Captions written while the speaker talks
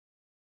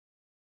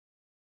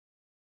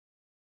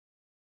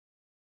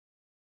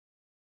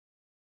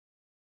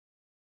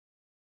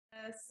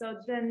So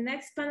the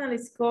next panel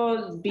is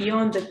called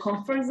Beyond the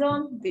Comfort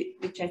Zone,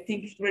 which I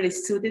think really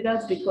suited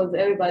us because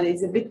everybody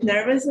is a bit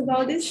nervous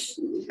about this.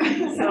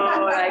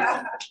 So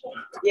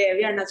yeah,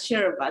 we are not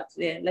sure, but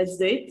yeah, let's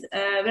do it.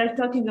 We're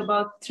talking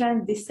about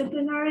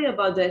transdisciplinary,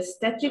 about the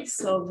aesthetics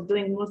of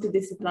doing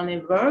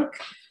multidisciplinary work,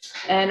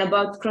 and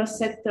about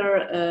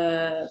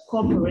cross-sector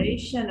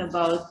cooperation,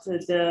 about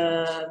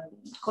the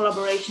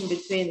collaboration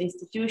between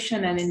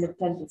institution and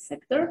independent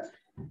sector.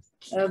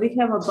 We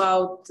have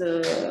about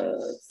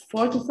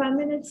 45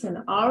 minutes,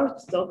 an hour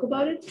to talk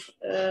about it.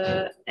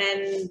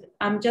 And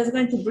I'm just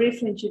going to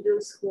briefly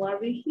introduce who are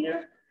we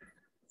here.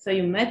 So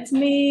you met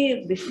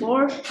me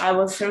before. I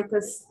was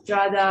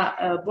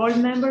Circostrada board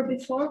member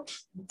before.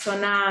 So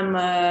now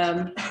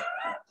I'm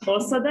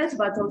also that,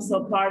 but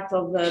also part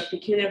of the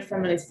Peculiar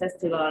Families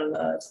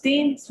Festival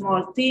team,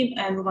 small team,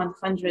 and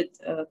 100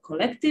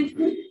 collective.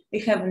 We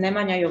have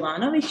Nemanja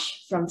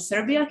Jovanovic from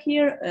Serbia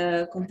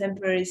here,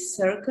 contemporary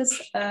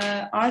circus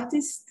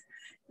artist.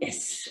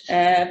 Yes,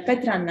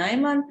 Petra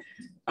Najman,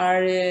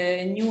 our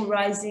new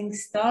rising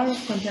star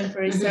of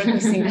contemporary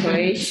circus in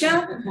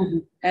Croatia.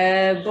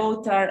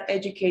 Both are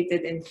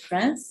educated in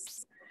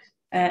France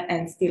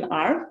and still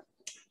are.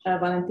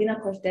 Valentina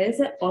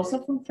Cortese,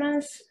 also from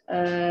France,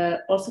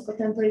 also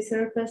contemporary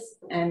circus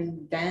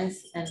and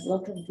dance and a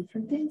lot of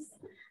different things.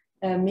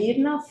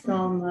 Mirna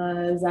from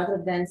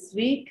Zagreb Dance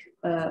Week,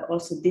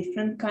 also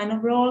different kind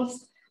of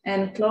roles.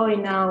 And Chloé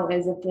now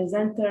as a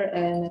presenter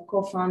and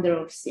co-founder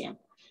of CIAM.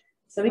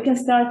 So we can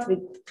start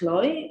with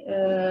Chloé.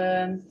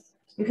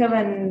 We have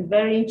a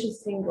very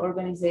interesting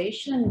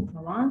organization in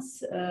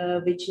Provence,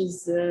 which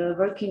is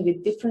working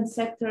with different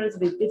sectors,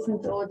 with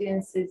different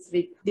audiences,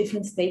 with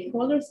different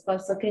stakeholders.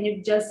 But so can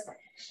you just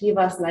give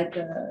us like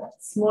a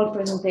small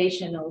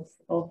presentation of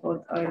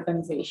our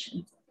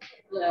organization?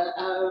 Yeah,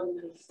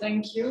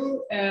 thank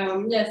you.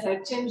 Yes, I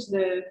changed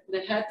the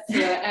hat.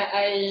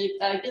 I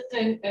did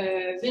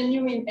a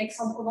venue in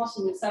Aix-en-Provence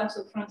in the south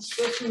of France,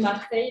 close to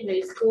Marseille.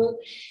 It's called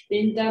the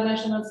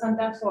International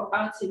Center for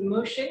Arts in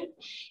Motion.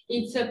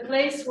 It's a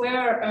place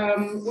where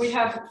we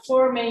have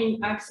four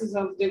main axes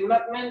of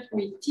development.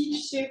 We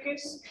teach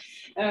circus,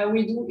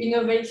 we do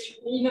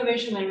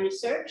innovation and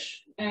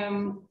research.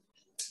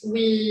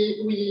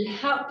 We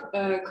help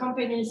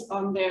companies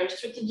on their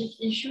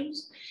strategic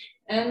issues.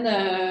 And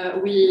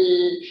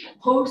we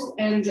host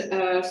and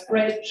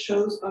spread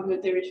shows on the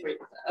territory.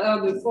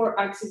 The four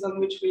axes on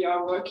which we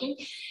are working.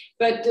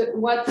 But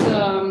what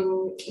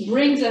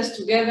brings us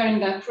together in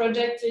that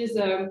project is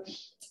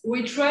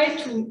we try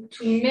to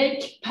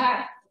make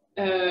path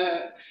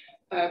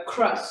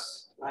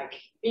cross. Like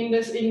in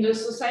the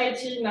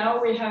society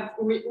now,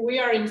 we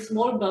are in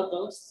small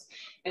bubbles,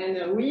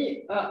 and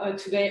we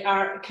today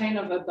are kind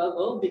of a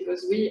bubble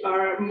because we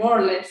are more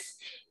or less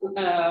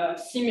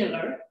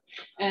similar.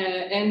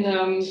 And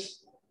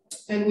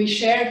we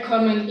share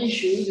common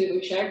issues and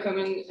we share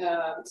common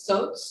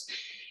thoughts,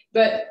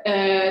 but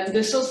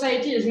the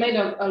society is made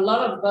of a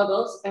lot of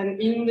bubbles, and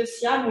in the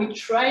CIAM we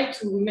try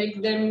to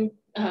make them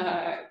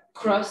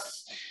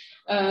cross.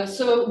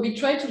 So we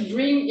try to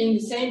bring in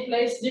the same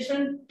place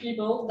different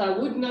people that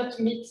would not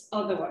meet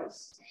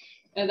otherwise,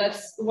 and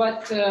that's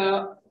what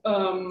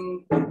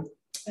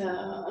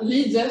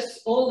leads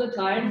us all the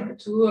time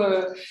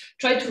to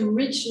try to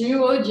reach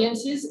new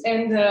audiences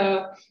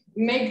and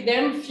make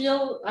them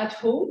feel at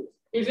home,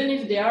 even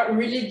if they are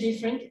really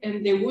different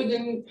and they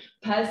wouldn't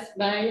pass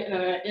by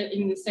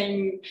in the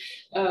same,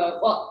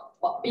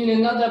 in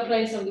another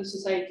place of the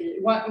society.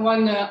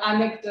 One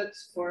anecdote,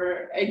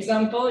 for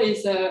example,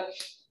 is a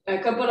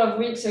couple of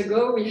weeks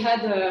ago, we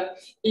had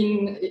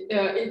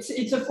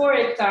it's a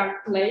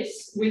 4-hectare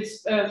place with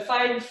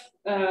 5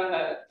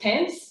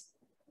 tents.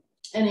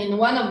 And in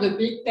one of the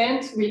big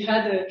tents, we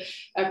had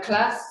a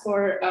class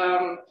for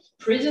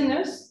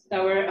prisoners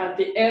that were at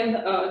the end,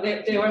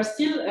 they were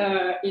still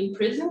in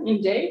prison,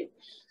 in jail,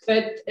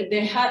 but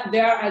they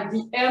are at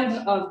the end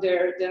of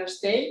their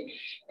stay.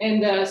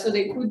 And so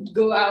they could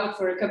go out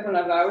for a couple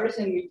of hours,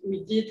 and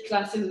we did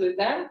classes with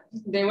them.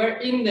 They were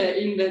in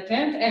the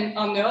tent, and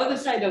on the other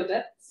side of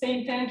that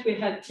same tent, we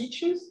had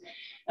teachers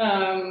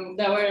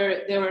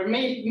they were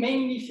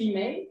mainly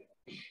female,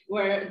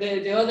 where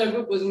the other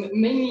group was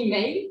mainly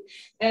male,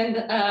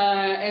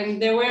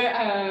 and they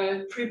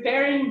were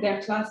preparing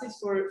their classes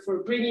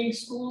for bringing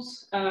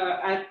schools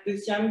at the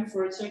CIAM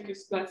for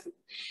circus classes.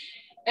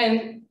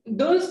 And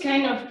those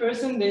kind of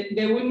person,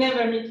 they would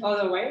never meet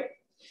other way.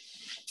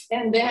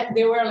 And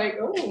they were like,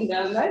 oh,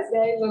 they're nice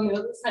guys on the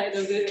other side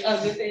of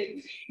the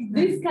thing.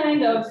 This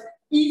kind of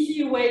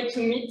easy way to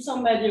meet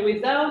somebody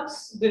without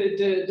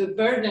the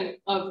burden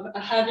of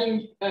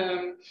having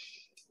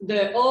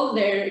all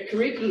their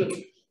curriculum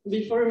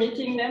before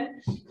meeting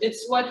them,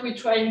 it's what we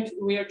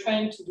are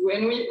trying to do.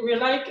 And we're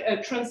like a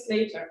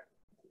translator.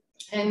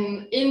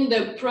 And in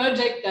the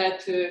project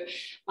that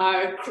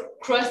are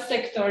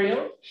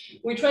cross-sectorial,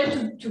 we try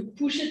to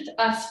push it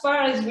as far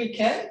as we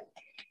can.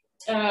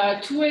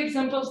 2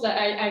 examples that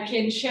I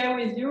can share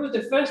with you.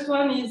 The first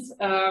one is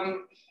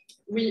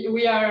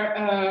we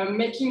are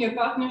making a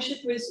partnership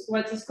with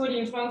what is called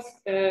in France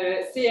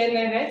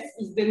CNRS,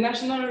 is the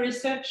National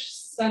Research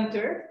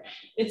Center.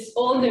 It's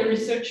all the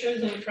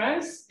researchers in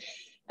France.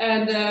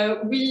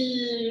 And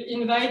we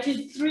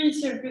invited 3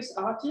 circus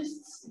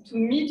artists to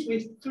meet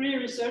with 3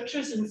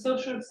 researchers in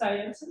social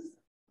sciences.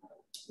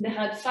 They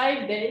had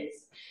 5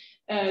 days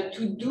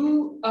to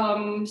do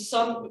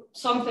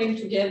something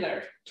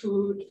together.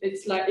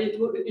 It's like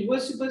it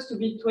was supposed to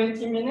be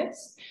 20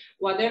 minutes,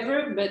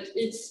 whatever, but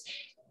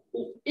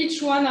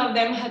each one of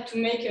them had to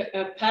make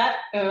a path,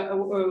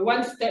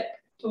 one step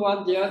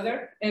toward the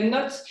other, and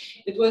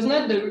it was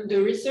not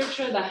the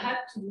researcher that had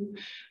to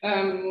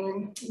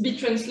be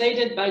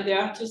translated by the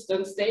artist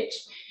on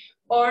stage,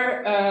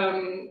 or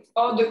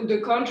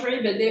the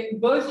contrary, but they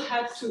both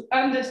had to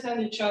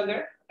understand each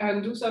other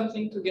and do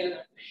something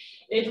together.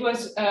 It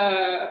was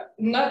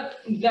not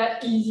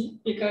that easy,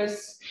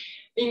 because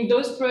in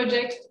those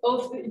projects,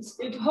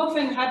 it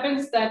often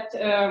happens that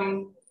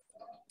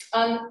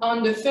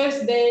on the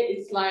first day,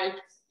 it's like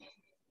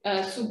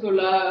super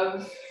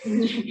love,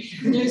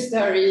 new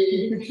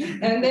story.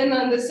 And then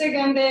on the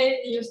second day,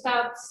 you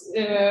start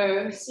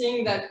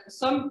seeing that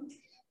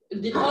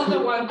the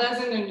other one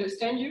doesn't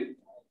understand you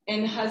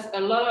and has a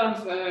lot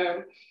of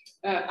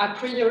a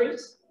priori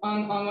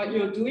on what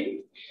you're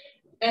doing.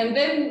 And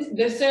then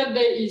the third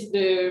day is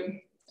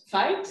the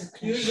fight,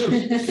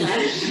 usually.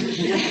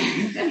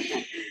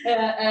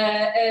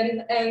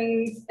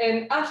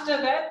 And after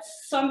that,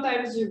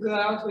 sometimes you go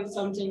out with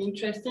something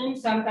interesting,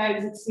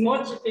 sometimes it's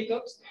more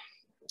difficult.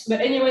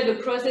 But anyway, the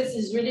process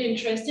is really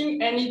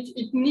interesting, and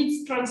it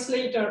needs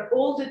translator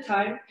all the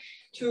time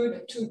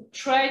to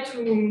try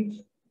to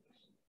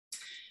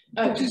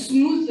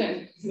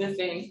smoothen the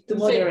thing. To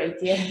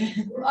moderate, yeah.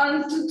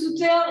 And to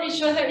tell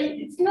each other,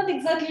 it's not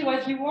exactly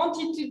what you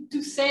wanted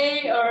to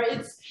say, or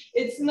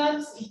it's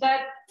not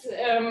that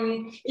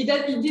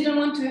it didn't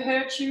want to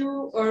hurt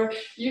you, or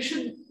you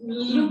should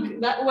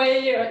look that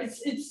way. Or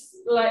it's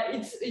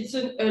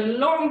a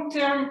long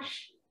term.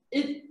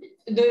 The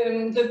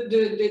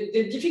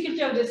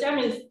difficulty of the CIAM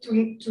is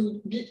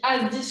to be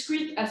as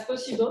discreet as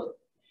possible,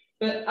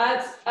 but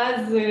as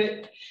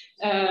a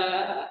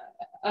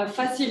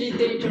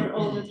facilitator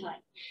all the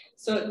time.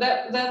 So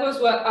that was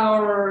what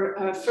our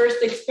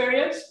first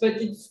experience, but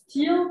it's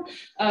still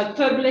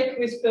public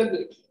with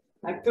public,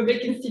 like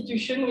public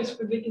institution with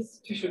public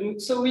institution.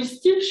 So we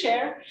still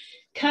share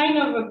kind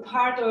of a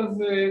part of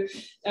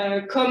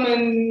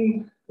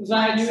common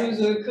values,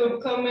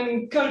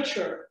 common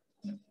culture.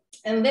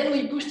 And then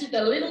we pushed it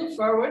a little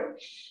forward.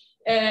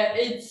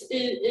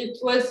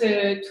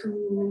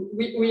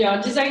 We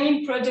are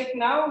designing project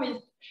now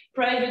with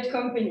private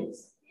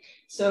companies.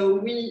 So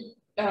we,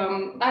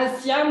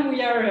 as CIAM,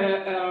 we are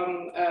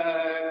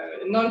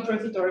a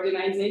non-profit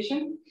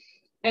organization,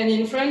 and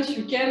in France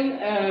you can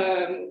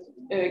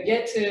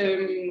get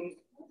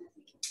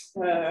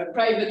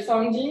private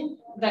funding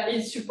that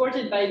is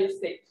supported by the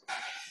state.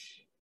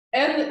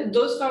 And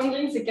those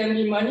fundings, it can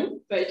be money,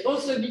 but it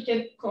also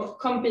became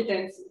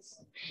competencies.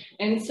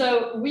 And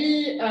so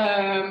we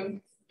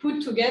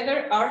put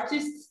together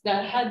artists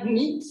that had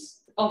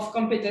needs of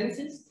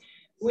competencies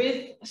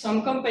with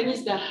some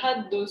companies that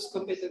had those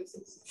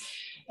competencies.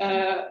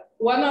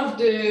 One of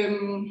the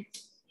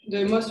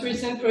most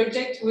recent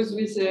projects was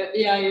with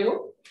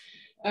AIO.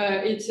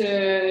 It's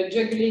a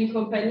juggling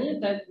company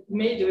that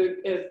made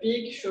a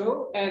big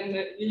show and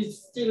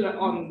is still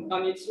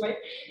on its way.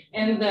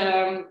 And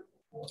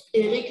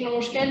Eric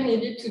Longekel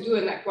needed to do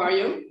an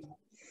aquarium.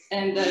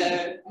 And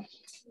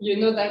you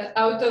know that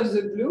out of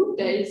the blue,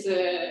 there is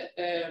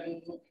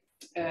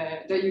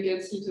that you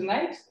can see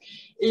tonight,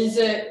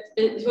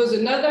 it was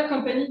another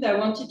company that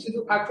wanted to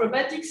do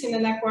acrobatics in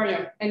an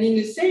aquarium. And in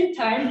the same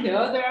time, the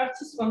other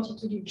artists wanted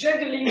to do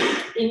juggling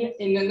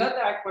in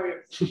another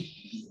aquarium.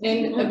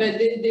 And but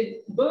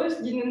they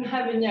both didn't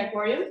have any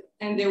aquarium,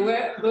 and they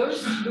were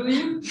both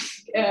doing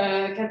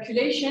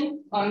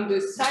calculation on the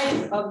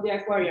size of the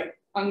aquarium,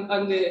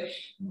 on the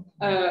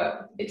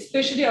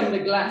especially on the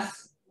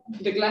glass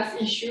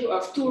issue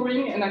of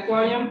touring an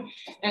aquarium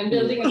and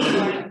building an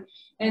aquarium.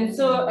 And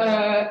so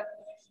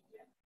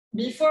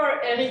before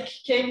Eric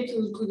came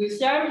to the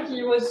CIAM,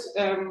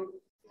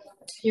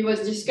 he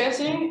was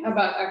discussing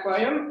about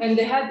aquarium, and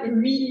they had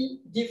really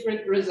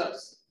different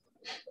results,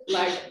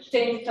 like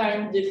 10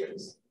 times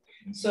difference.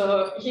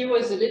 So he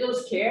was a little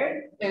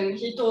scared, and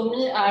he told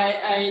me,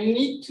 I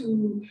need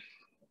to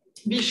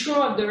be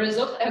sure of the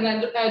result. And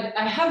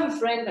I have a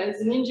friend that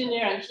is an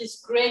engineer, and he's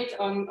great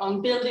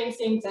on building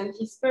things, and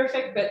he's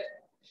perfect, but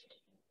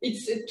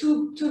it's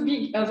too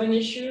big of an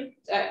issue.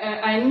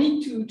 I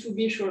need to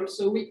be sure.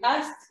 So we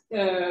asked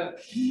a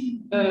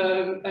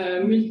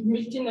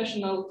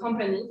multinational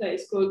company that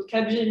is called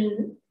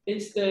Capgemini.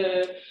 It's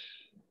a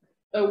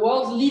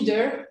world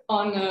leader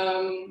on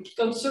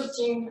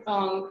consulting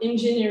on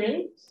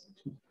engineering.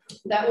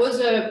 That was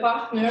a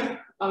partner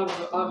of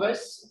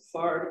us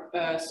for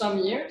some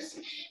years.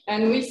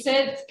 And we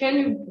said, can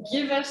you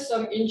give us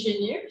some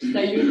engineers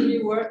that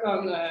usually work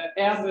on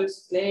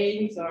Airbus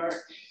planes or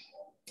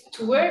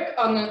to work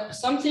on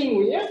something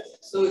weird.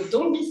 So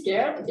don't be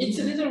scared. It's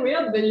a little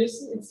weird, but you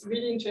see, it's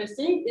really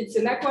interesting. It's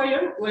an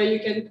aquarium where you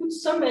can put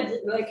somebody,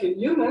 like a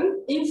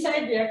human,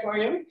 inside the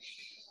aquarium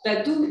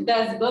that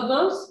does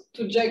bubbles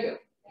to juggle.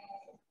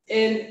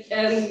 And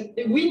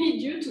we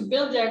need you to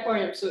build the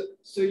aquarium.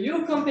 So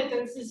your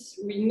competencies,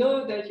 we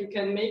know that you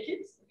can make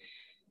it,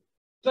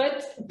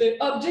 but the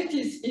object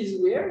is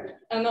weird.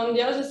 And on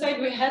the other side,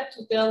 we had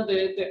to tell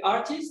the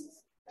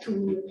artists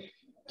to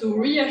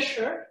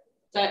reassure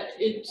that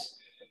it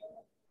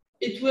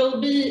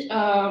will be,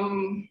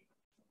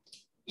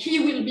 he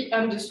will be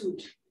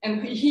understood,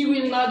 and he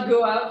will not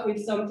go out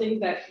with something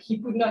that he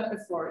could not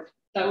afford.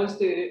 That was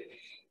the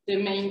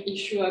main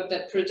issue of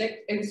that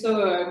project. And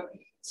so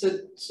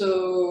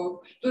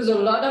there was a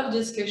lot of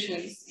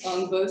discussions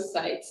on both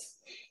sides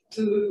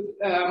to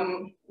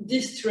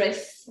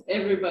distress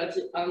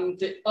everybody on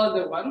the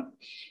other one.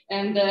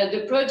 And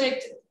the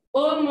project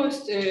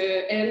almost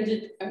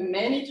ended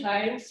many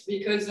times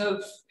because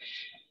of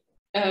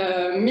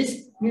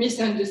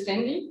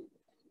misunderstanding.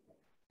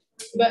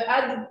 But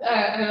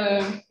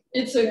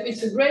it's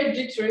a great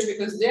victory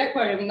because the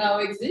aquarium now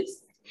exists.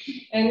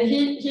 And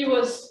he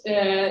was,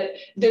 the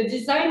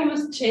design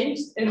was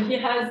changed, and he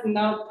has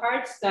now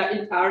parts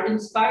that are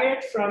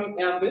inspired from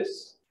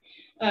Airbus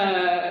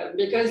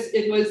because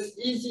it was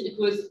easy, it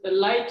was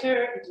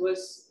lighter, it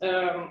was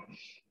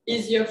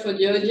easier for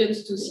the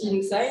audience to see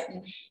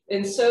inside.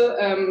 And so,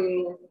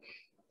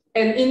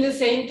 and in the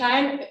same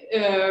time,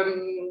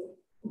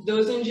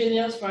 those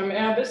engineers from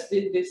Airbus,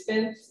 they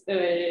spent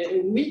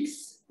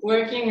weeks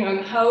working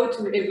on how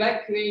to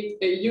evacuate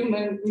a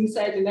human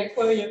inside an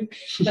aquarium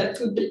that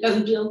could be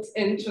unbuilt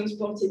and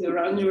transported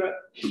around Europe.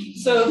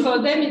 So for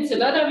them, it's a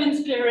lot of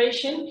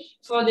inspiration.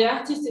 For the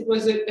artist, it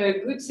was a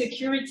good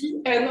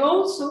security, and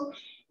also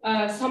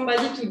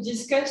somebody to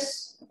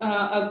discuss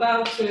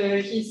about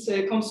his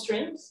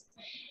constraints.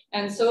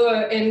 And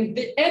so, in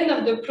the end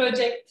of the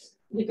project,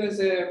 because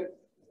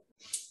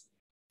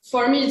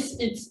for me,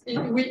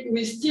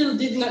 we still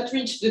did not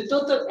reach the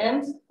total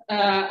end.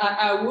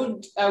 I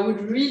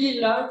would really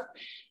love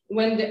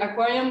when the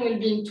aquarium will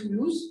be in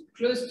Toulouse,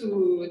 close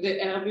to the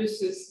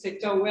Airbus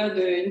sector where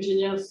the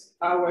engineers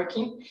are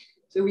working,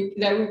 so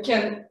that we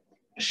can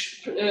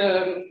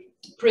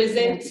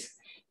present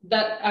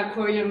that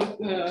aquarium,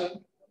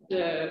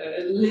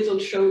 the little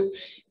show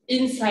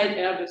inside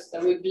Airbus.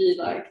 That would be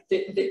like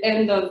the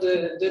end of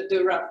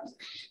the round.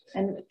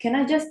 And can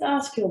I just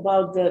ask you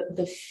about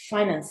the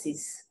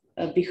finances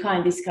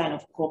behind this kind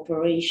of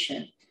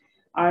cooperation?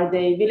 Are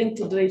they willing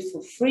to do it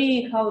for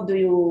free? How do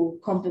you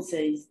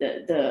compensate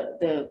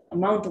the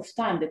amount of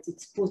time that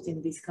it's put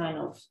in this kind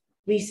of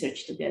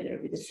research together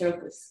with the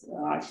circus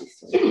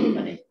artists or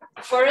company?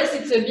 For us,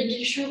 it's a big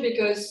issue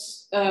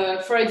because,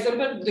 for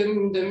example,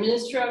 the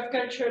Ministry of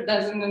Culture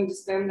doesn't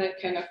understand that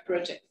kind of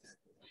project.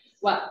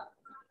 Well,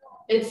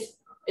 it's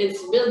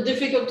real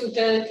difficult to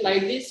tell it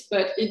like this,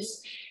 but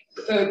it's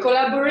a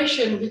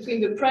collaboration between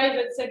the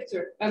private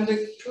sector and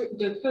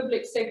the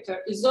public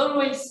sector is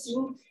always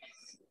seen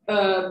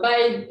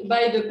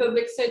by the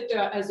public sector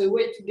as a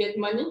way to get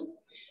money,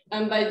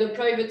 and by the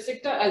private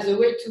sector as a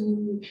way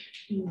to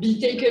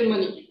be taken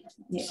money.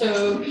 Yeah.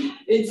 So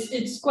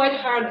it's quite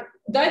hard.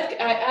 That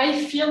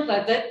I feel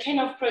that kind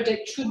of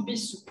project should be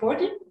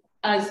supported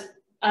as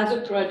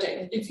a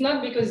project. It's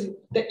not because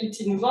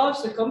it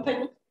involves a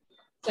company,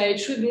 so it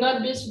should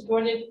not be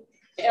supported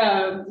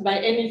by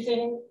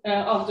anything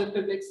of the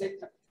public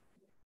sector.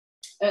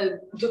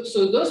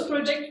 So those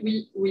projects,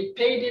 we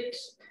paid it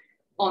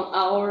on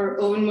our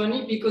own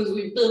money because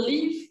we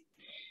believe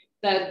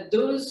that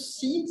those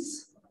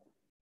seeds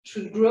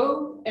should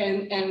grow,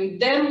 and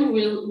then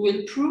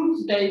we'll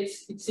prove that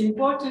it's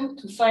important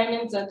to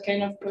finance that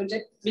kind of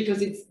project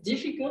because it's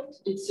difficult.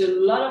 It's a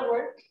lot of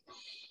work.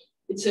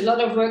 It's a lot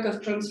of work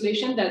of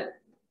translation that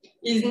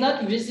is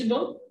not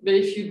visible, but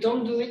if you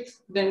don't do it,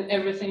 then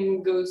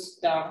everything goes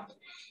down.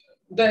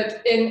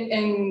 But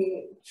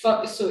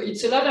so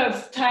it's a lot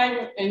of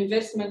time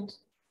investment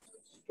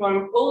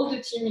from all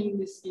the team in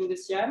the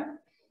CIAM,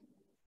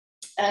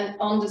 and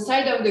on the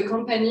side of the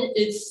company,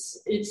 it's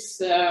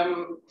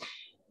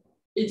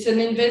an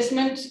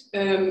investment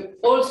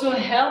also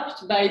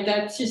helped by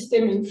that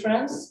system in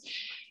France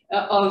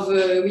of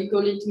we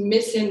call it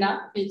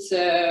mécénat. It's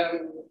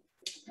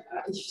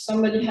if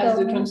somebody has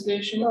the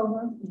translation,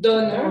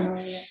 donor.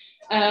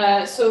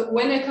 Yeah. So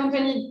when a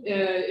company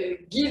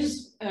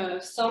gives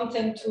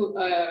something to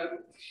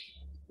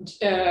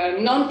a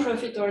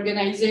non-profit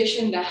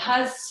organization that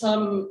has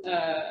some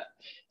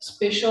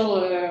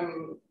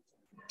special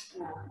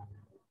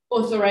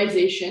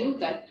authorization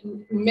that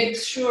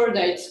makes sure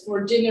that it's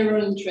for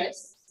general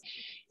interest,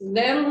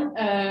 then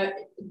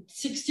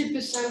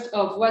 60%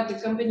 of what the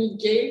company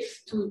gave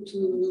to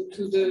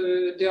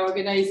the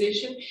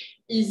organization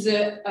is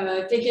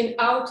taken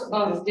out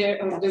of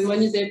the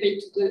money they pay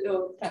to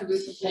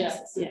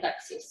the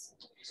taxes.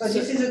 So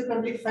this is a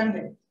public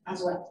funding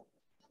as well.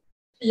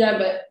 Yeah,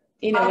 but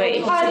in a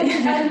way,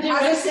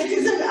 as a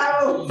citizen,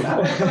 I will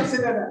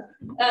consider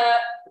that.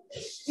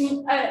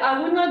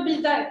 I would not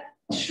be that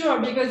Sure,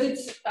 because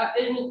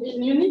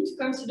you need to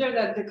consider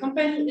that the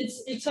company,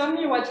 it's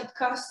only what it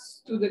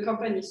costs to the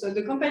company. So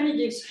the company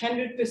gives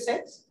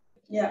 100%,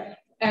 Yeah,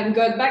 and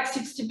got back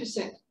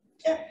 60%.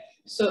 Yeah.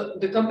 So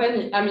the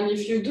company, I mean,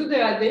 if you do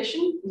the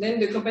addition, then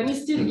the company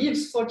still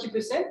gives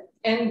 40%,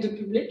 and the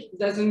public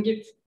doesn't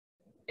give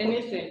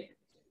anything.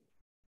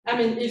 I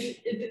mean,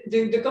 if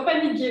the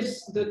company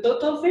gives the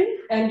total thing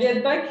and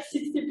get back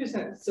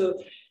 60%.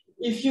 So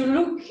if you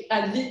look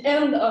at the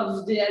end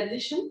of the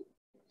addition,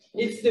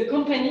 it's the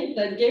company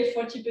that gave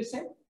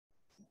 40%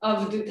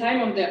 of the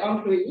time of their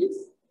employees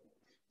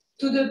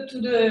to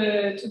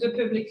the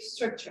public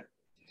structure.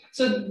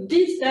 So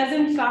this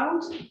doesn't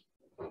count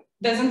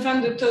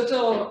the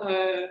total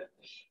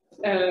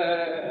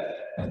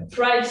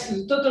price,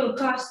 the total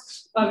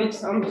cost of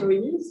its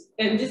employees,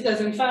 and this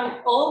doesn't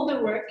count all the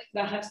work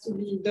that has to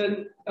be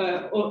done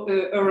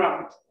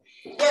around.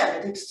 yeah,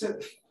 but it's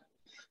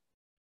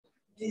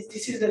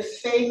this is the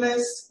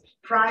famous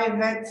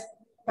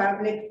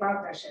private-public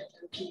partnership,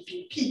 the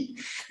PPP.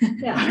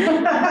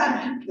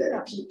 Yeah.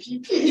 The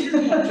PPP.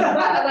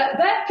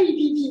 That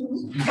PPP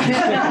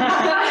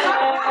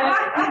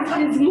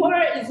is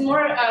more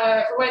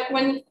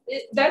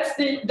that's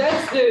the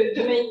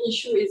main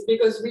issue, is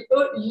because we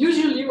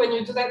usually, when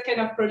you do that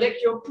kind of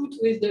project, you're put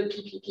with the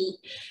PPP.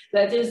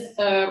 That is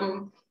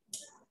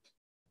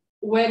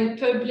when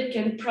public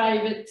and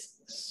private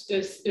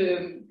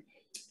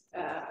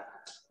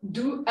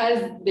do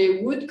as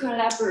they would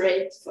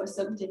collaborate for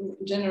something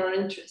general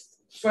interest.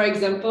 For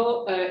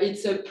example,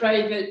 it's a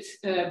private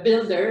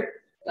builder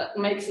that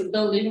makes a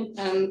building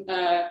and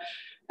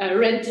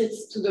rent it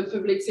to the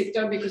public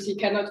sector because he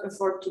cannot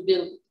afford to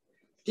build.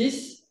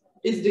 This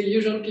is the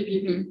usual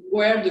PPP,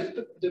 where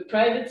the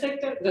private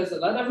sector does a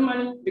lot of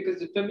money because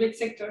the public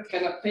sector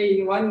cannot pay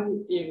in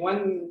one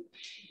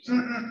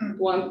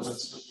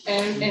once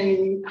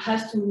and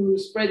has to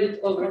spread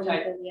it over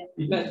time.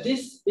 But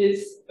this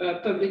is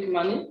public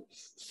money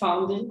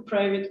founding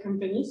private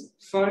companies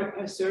for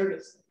a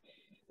service.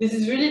 This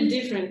is really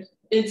different.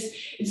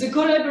 It's a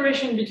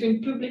collaboration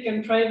between public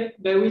and private,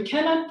 but we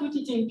cannot put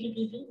it in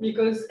PPP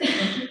because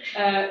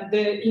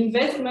the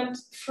investment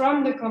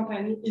from the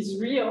company is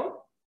real.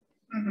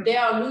 They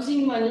are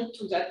losing money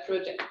to that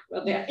project,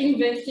 but they are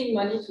investing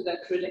money to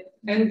that project,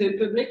 and the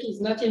public is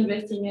not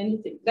investing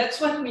anything. That's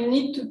what we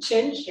need to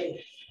change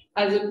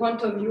as a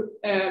point of view,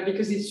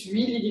 because it's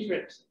really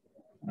different.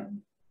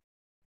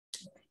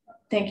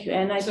 Thank you,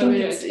 and I think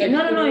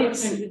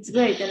it's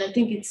great, and I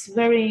think it's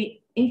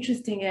very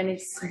interesting, and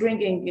it's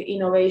bringing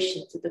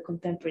innovation to the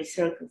contemporary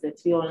circus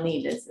that we all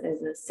need as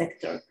a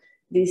sector.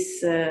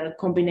 This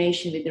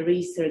combination with the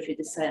research, with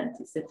the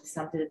scientists, that is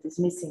something that is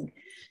missing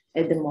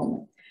at the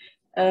moment.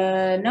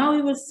 Now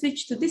we will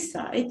switch to this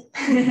side.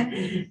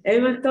 We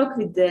will talk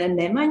with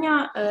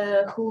Nemanja,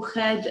 who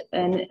had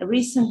a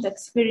recent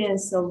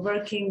experience of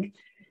working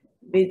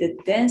with a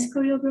dance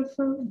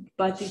choreographer,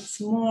 but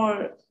it's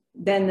more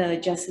than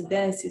just a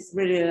dance. It's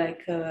really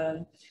like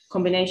a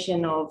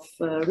combination of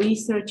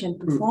research and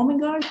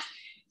performing art.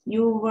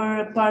 You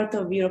were part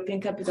of European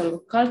Capital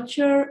of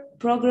Culture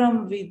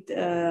program with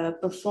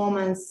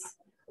performance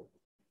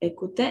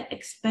Écoute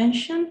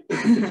Expansion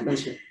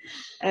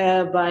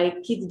by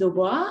Kit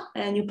Dubois,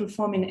 and you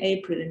perform in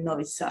April in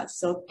Novi Sad.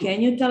 So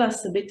can you tell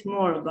us a bit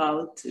more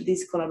about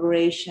this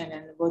collaboration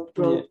and what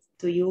brought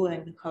to you,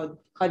 and how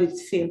did it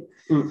feel?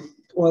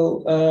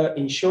 Well,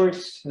 in short,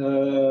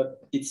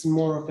 it's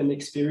more of an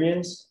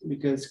experience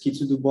because Kit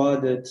Dubois,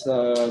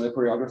 the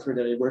choreographer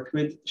that I worked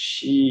with,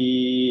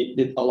 she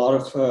did a lot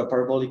of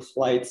parabolic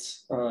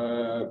flights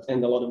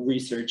and a lot of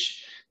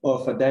research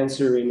of a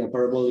dancer in a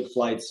parabolic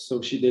flight.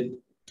 So she did,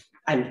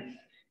 I'm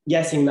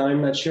guessing now,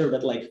 I'm not sure,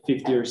 but like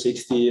 50 or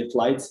 60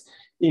 flights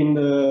in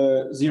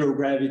the zero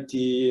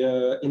gravity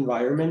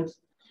environment.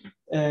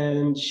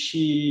 And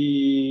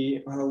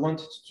she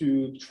wanted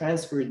to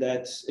transfer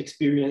that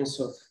experience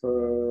of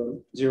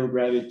zero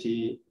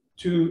gravity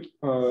to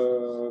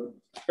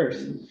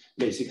Earth,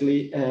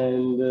 basically.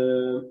 And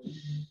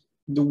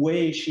the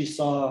way she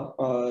saw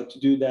to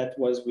do that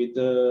was with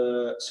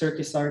the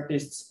circus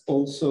artists,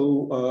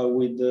 also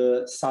with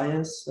the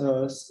science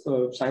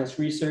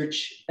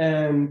research,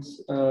 and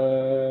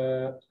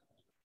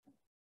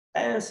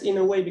dance in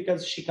a way,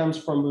 because she comes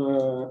from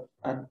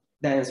a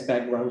dance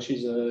background.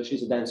 She's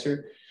a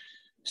dancer,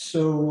 so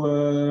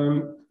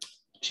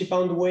she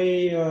found a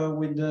way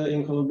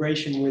in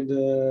collaboration with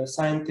the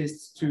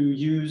scientists to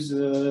use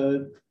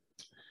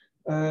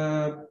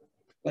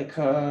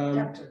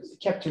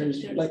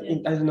captors, like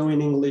I don't know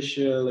in English,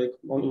 like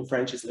in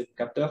French it's like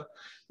capteur,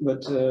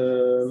 but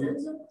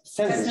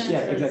sensors,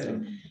 yeah, exactly.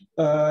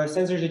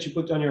 Sensors that you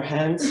put on your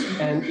hands,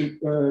 and it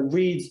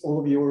reads all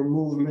of your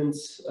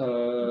movements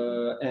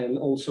and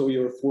also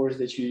your force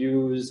that you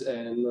use,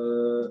 and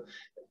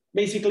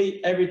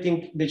basically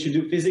everything that you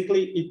do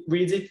physically, it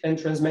reads it and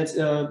transmits,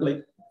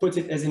 like puts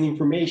it as an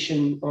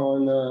information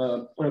on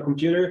a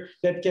computer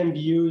that can be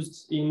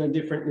used in a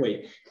different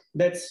way.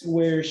 That's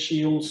where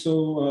she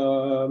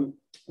also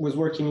was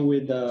working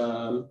with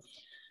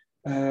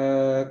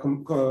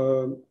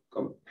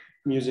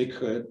music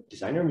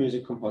designer,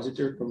 music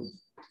compositor,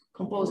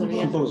 Composer,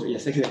 yeah. composer,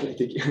 yes, exactly.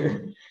 Thank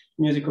you.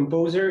 Music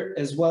composer,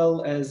 as well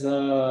as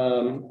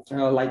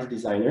a light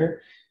designer.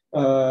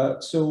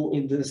 So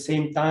at the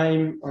same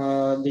time,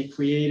 they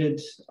created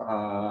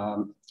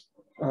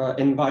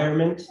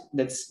environment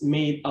that's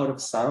made out of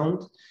sound.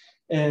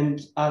 And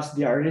us,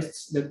 the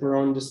artists that were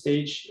on the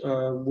stage,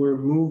 were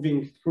moving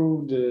through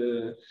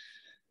the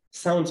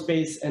sound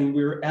space, and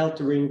we're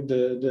altering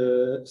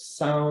the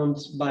sound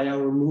by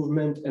our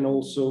movement and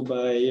also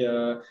by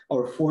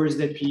our force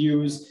that we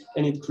use.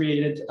 And it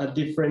created a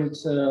different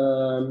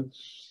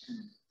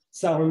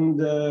sound,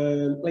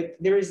 like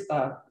there is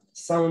a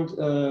sound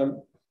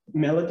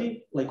melody,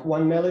 like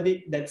one melody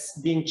that's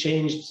being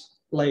changed.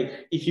 Like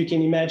if you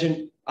can imagine,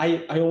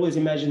 I always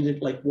imagined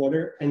it like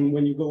water, and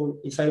when you go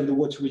inside of the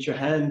water with your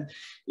hand,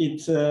 it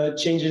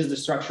changes the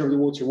structure of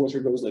the water.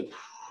 Water goes like,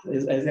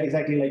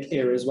 exactly like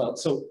air as well.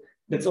 So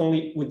that's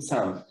only with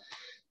sound.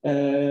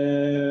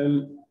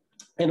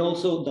 And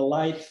also the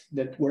light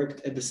that worked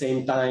at the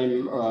same time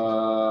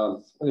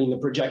in the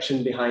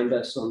projection behind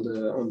us on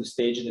the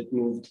stage that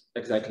moved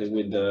exactly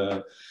with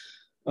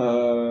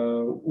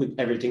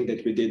everything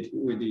that we did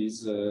with these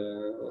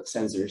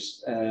sensors.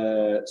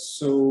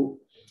 So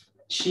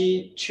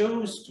she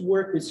chose to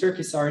work with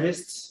circus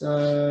artists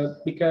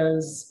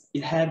because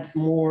it had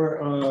more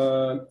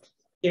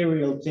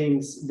aerial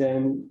things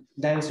than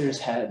dancers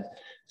had.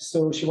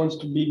 So she wanted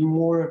to be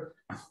more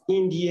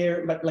in the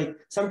air, but like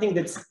something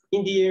that's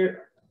in the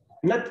air,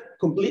 not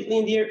completely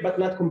in the air, but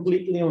not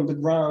completely on the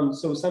ground.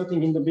 So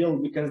something in the middle,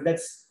 because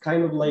that's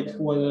kind of like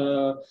what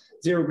a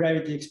zero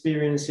gravity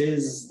experience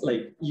is.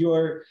 Like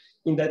you're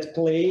in that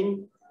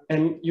plane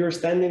and you're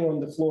standing on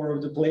the floor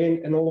of the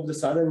plane, and all of a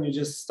sudden you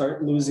just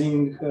start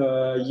losing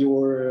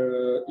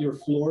your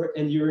floor,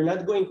 and you're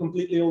not going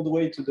completely all the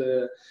way to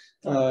the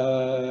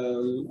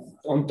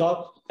on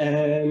top,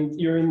 and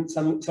you're in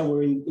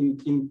somewhere in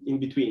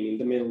between, in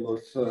the middle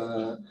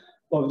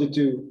of the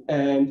two,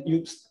 and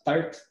you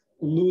start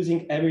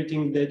losing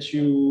everything that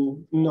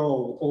you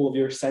know. All of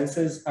your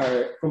senses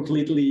are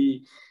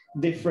completely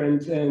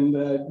different, and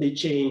they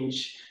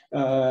change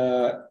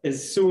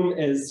as soon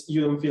as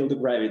you don't feel the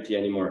gravity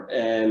anymore.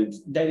 And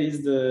that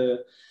is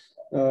the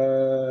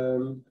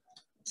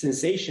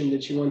sensation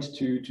that you want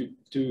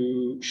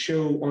to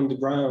show on the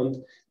ground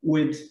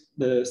with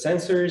the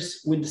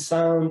sensors, with the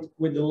sound,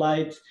 with the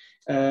light,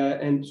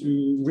 and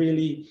to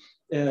really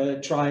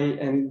try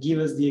and give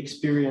us the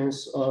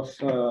experience of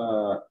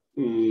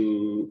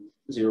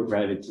zero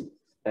gravity.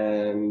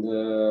 And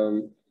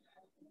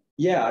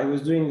yeah, I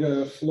was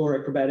doing floor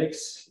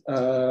acrobatics,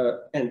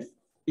 and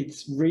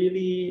it's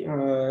really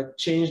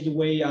changed the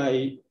way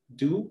I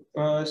do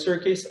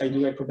circus. I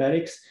do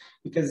acrobatics,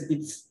 because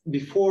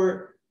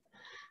before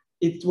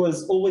it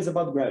was always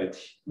about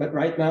gravity, but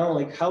right now,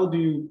 like, how do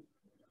you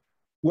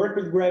work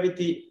with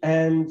gravity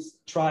and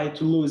try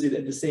to lose it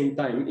at the same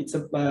time? It's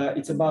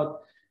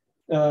about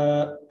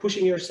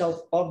pushing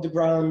yourself off the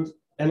ground,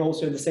 and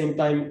also at the same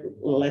time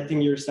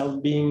letting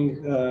yourself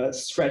being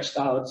stretched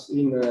out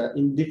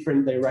in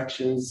different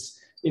directions,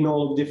 in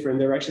all different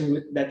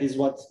directions. That is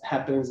what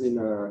happens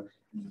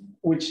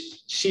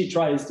which she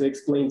tries to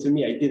explain to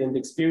me. I didn't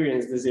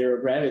experience the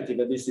zero gravity,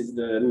 but this is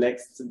the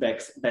next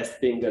best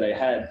thing that I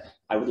had.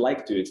 I would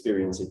like to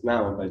experience it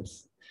now, but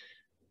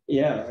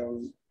yeah,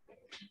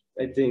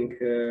 I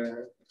think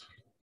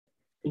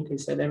I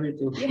said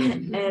everything.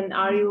 Yeah. And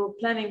are you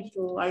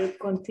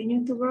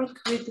continue to work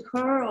with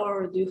her,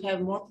 or do you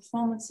have more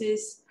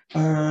performances?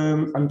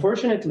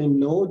 Unfortunately,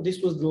 no.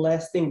 This was the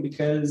last thing,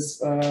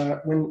 because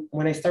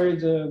when I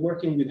started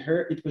working with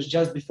her, it was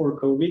just before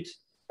COVID,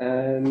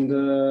 and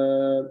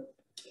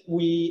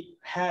we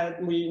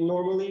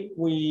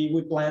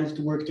planned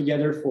to work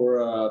together for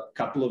a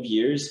couple of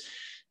years.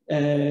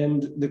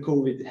 And the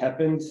COVID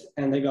happened,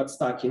 and I got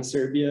stuck in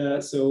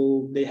Serbia.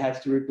 So they had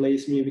to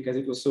replace me, because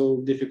it was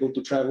so difficult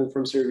to travel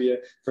from Serbia,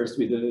 first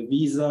with a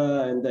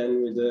visa, and then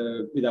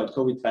without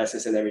COVID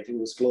passes, and everything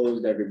was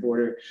closed, every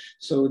border.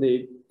 So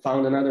they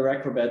found another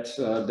acrobat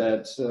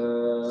that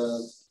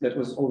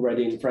was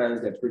already in France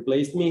that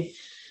replaced me.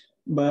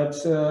 But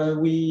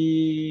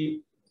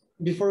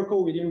before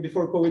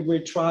COVID, we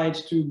tried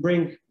to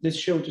bring this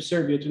show to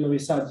Serbia, to Novi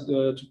Sad,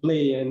 to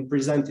play and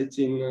present it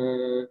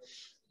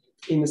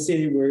in a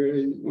city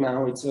where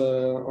now it's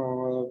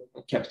a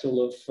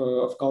capital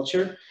of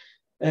culture.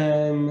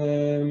 And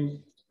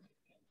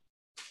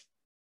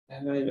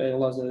I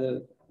lost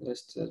the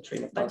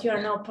train of thought. But you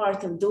are now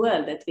part of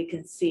Duel that we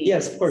can see.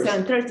 Yes, of course.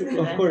 7:30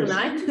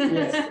 tonight.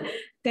 Yes.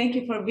 Thank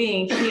you for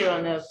being here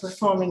on a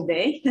performing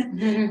day.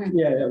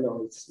 Yeah, no,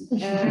 it's...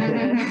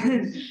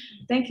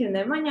 Thank you,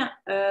 Nemanja.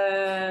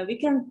 We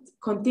can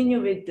continue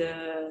with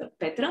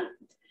Petra.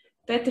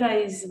 Petra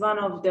is one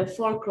of the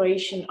 4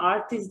 Croatian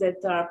artists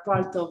that are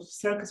part of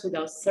Circus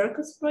Without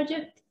Circus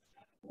project,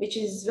 which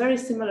is very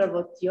similar to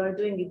what you are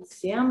doing at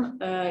CIAM.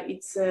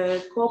 It's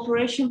a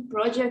cooperation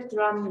project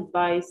run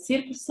by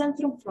Circus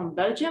Centrum from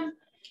Belgium,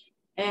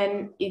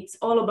 and it's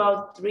all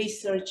about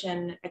research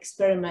and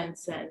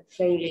experiments and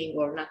failing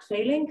or not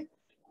failing.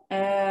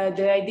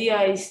 The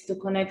idea is to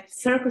connect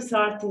circus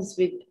artists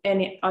with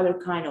any other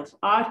kind of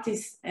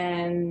artists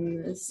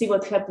and see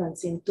what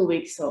happens in 2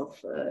 weeks of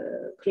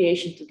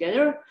creation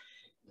together.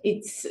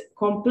 It's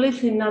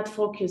completely not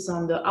focused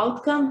on the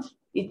outcome.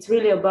 It's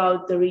really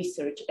about the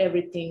research,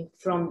 everything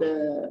from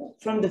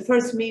the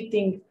first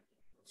meeting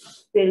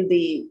till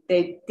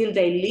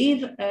they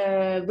leave.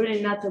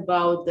 Really not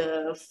about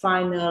the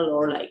final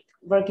or like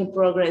work in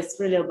progress.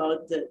 Really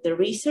about the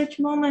research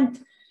moment.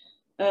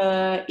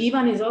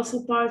 Ivan is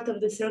also part of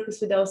the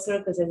Circus Without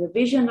Circus as a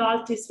vision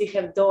artist. We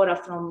have Dora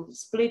from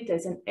Split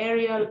as an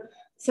aerial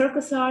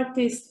circus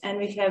artist, and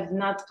we have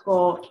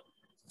Natko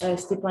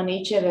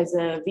Stepanichev as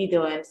a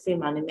video and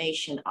film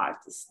animation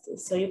artist.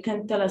 So you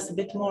can tell us a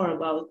bit more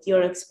about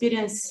your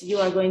experience. You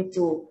are going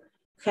to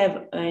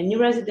have a new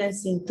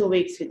residency in 2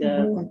 weeks with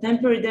a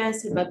contemporary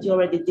dancer, but you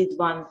already did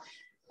one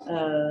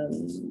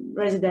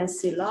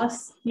residency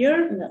last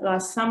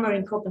summer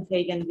in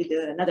Copenhagen with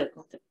another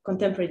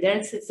contemporary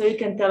dancer. So you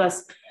can tell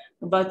us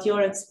about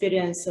your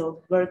experience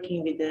of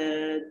working with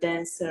a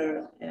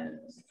dancer,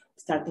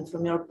 starting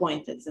from your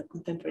point as a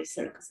contemporary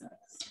circus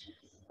artist.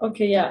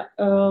 Okay, yeah.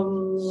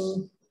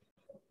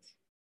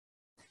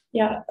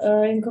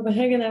 In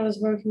Copenhagen, I was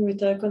working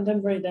with a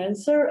contemporary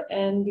dancer,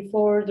 and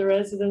before the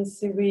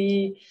residency,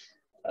 we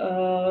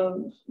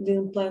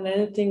didn't plan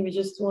anything. We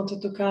just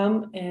wanted to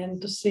come and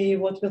to see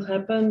what will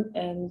happen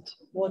and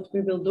what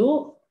we will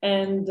do.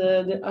 And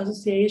the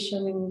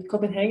association in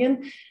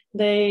Copenhagen,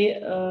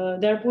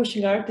 they're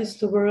pushing artists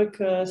to work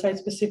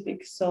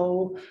site-specific.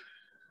 So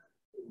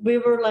we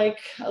were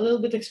like a little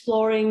bit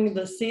exploring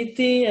the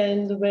city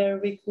and where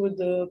we could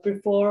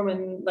perform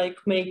and like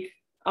make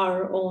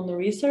our own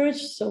research.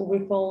 So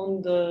we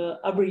found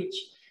a bridge,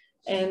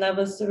 and I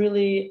was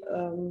really,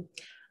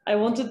 I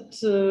wanted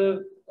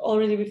to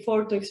already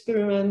before to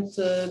experiment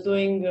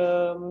doing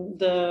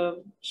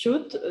the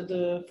shoot,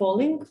 the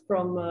falling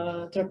from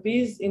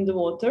trapeze in the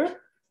water,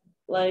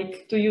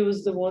 like to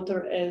use the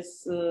water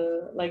as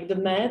like the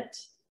mat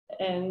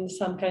and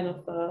some kind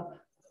of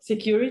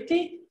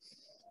security.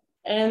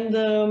 And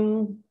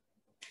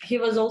he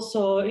was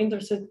also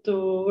interested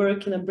to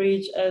work in a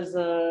bridge as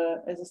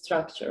a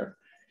structure.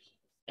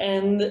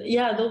 And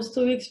yeah, those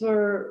 2 weeks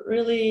were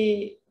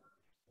really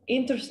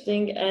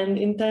interesting and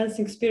intense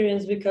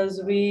experience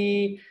because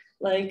we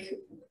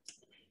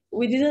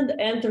didn't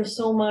enter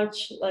so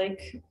much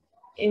like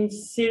in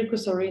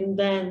circus or in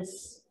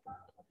dance,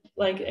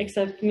 like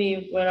except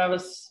me, where I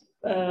was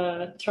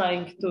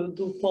trying to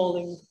do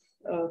falling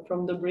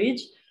from the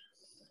bridge.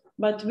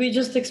 But we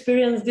just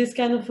experienced this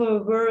kind of a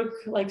work,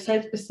 like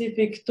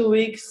site-specific 2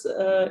 weeks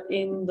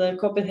in the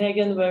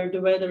Copenhagen, where the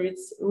weather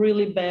is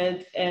really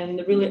bad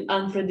and really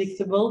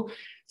unpredictable.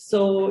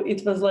 So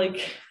it was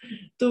like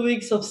 2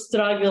 weeks of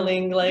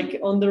struggling, like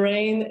on the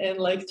rain and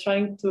like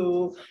trying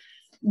to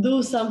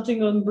do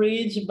something on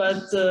bridge,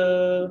 but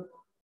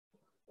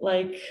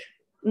like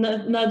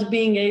not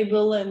being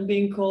able and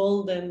being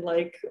cold and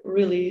like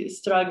really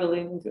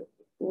struggling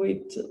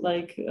with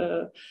like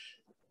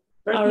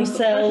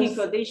ourselves,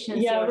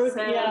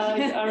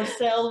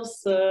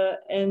 ourselves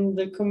and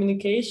the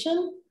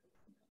communication.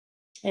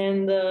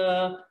 And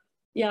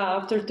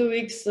after 2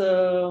 weeks,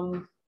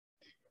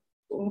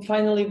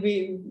 finally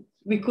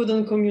we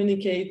couldn't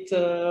communicate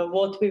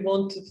what we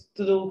wanted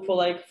to do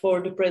for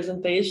the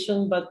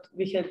presentation, but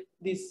we had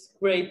this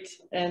great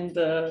and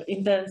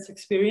intense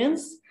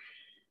experience.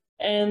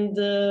 And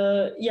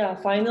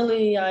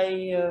finally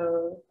I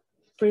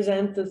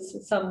presented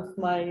some of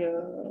my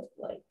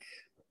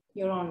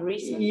your own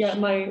research. Yeah,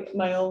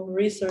 my own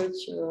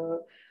research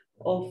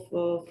of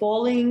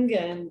falling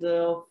and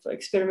of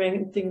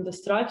experimenting the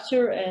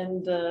structure,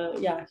 and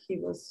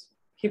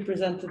he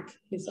presented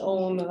his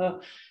own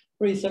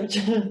research.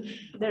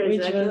 There is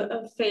like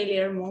a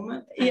failure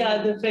moment.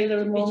 Yeah, the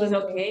failure moment. Which is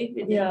okay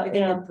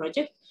within the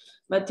project.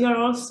 But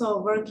you're also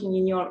working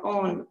in your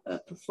own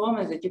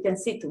performance that you can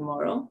see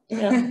tomorrow.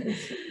 Yeah.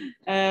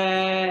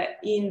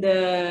 In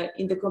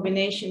the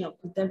combination of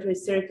contemporary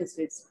circus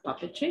with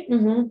puppetry.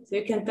 So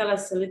you can tell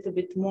us a little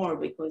bit more,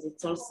 because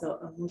it's also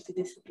a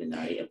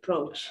multidisciplinary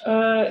approach.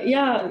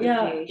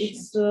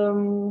 It's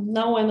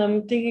now when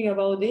I'm thinking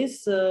about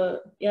this,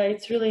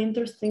 it's really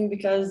interesting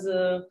because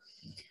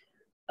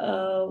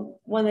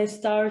when I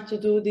start to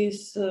do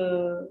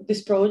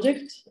this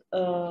project,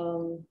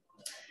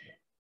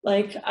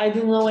 I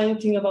didn't know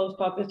anything about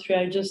puppetry.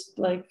 I just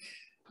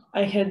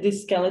I had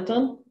this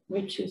skeleton,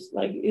 which is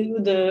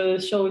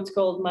the show, it's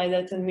called My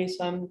Dad and Me.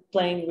 So I'm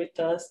playing with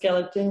a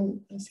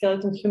skeleton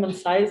human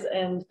size,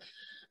 and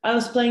I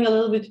was playing a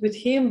little bit with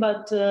him,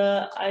 but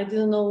I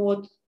didn't know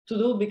what to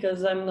do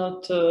because I'm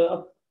not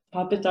a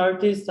puppet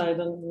artist. I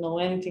don't know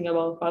anything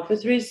about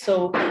puppetry.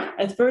 So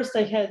at first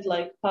I had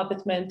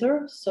puppet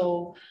mentor.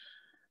 So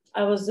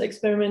I was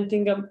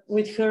experimenting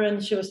with her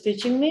and she was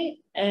teaching me.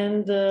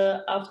 And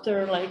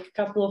after a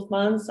couple of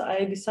months,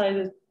 I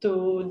decided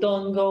to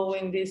don't go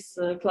in this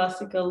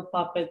classical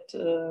puppet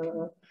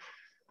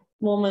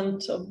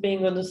moment of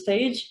being on the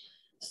stage.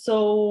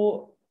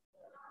 So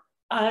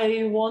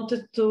I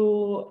wanted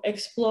to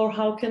explore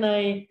how can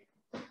I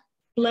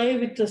play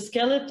with the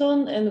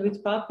skeleton and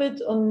with puppet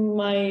on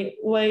my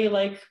way,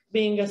 like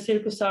being a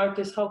circus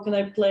artist. How can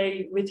I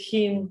play with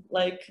him,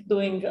 like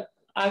doing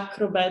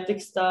acrobatic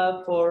stuff,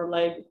 or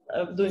like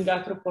doing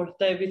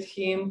acroporte with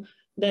him,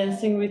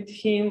 dancing with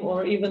him, or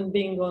even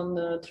being on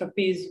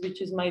trapeze,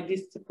 which is my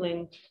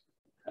discipline.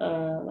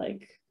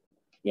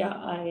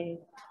 I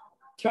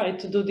tried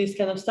to do this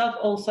kind of stuff.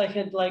 Also, I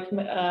had like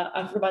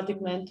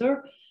acrobatic mentor,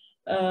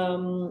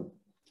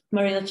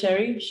 Marina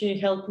Cherry. She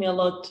helped me a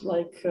lot,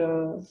 like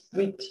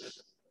with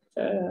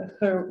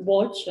her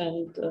watch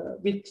and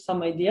with some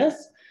ideas.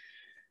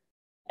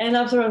 And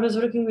after I was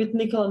working with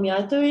Nikola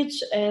Mijatovic,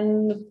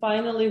 and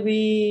finally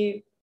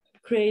we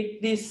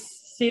create this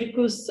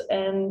circus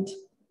and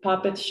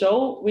puppet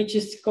show, which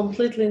is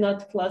completely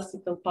not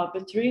classical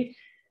puppetry,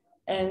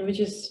 and which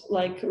is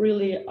like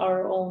really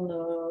our own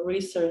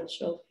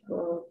research of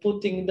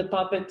putting the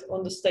puppet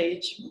on the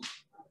stage,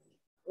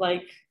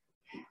 like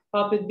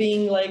puppet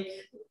being like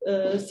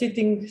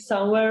sitting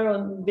somewhere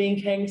and being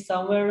hanged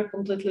somewhere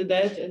completely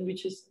dead, and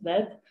which is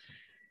dead.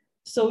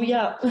 So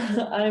yeah,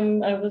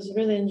 I was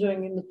really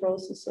enjoying in the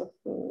process of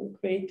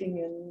creating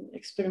and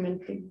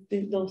experimenting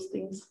those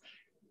things.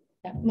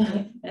 Yeah.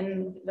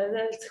 And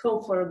let's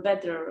hope for a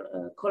better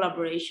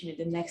collaboration with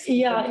the next.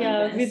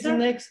 With the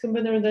next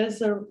competitor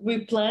dancer,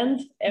 we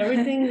planned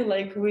everything.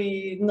 Like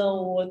we know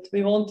what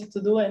we wanted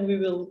to do, and we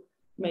will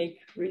make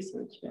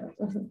research.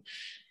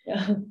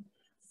 Yeah.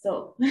 So,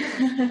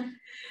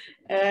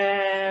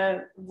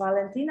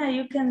 Valentina,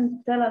 you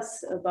can tell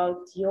us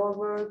about your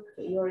work,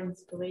 your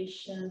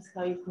inspirations,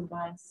 how you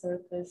combine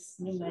circus,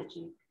 new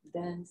magic,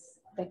 dance,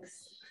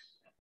 text.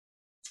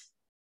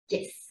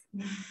 Yes.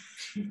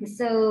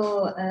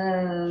 So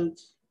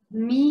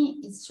me,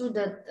 it's true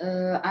that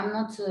I'm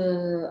not.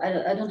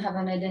 I don't have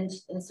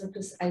a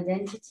circus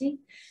identity.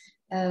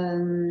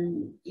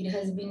 It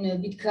has been a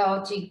bit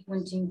chaotic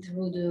went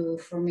through the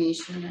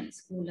formation and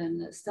school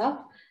and stuff.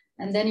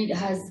 And then it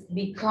has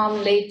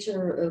become later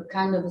a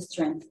kind of a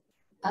strength.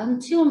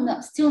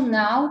 Still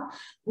now,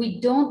 we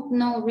don't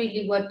know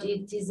really what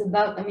it is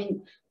about. I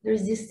mean,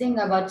 there's this thing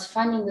about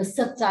finding the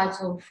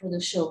subtitle for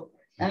the show.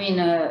 I mean,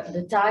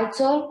 the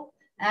title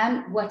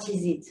and what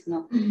is it?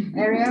 No,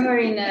 I remember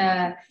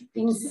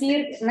in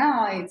Cirque.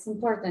 Now it's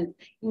important.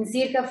 In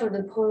Circa for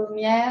the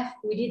premiere,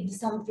 we did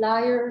some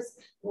flyers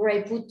where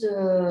I put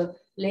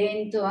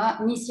lento,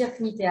 ni cirque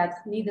ni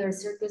théâtre, neither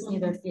circus,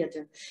 neither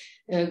theater.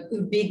 A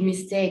big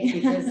mistake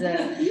because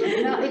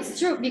no, it's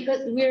true,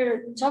 because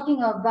we're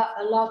talking a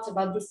lot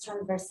about this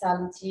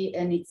transversality,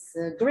 and it's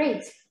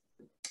great.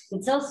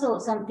 It's also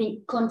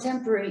something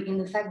contemporary in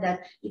the fact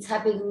that it's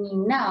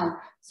happening now,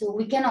 so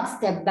we cannot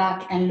step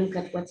back and look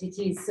at what it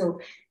is.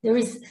 So there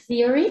is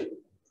theory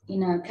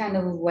in a kind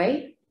of a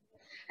way,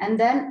 and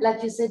then,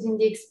 like you said, in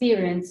the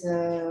experience,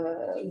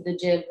 the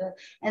job,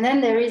 and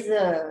then there is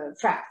a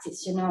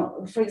practice. You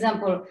know, for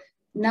example,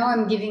 now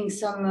I'm giving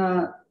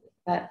some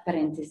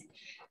parentheses.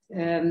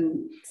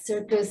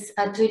 Circus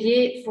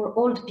atelier for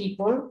old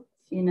people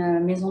in a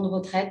maison de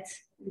retraite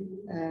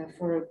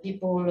for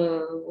people who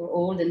are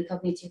old and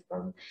cognitive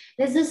problems.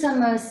 Let's do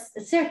some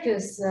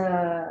circus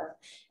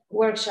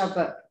workshop.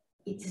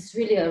 It is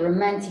really a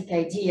romantic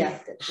idea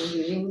that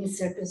we're doing a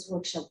circus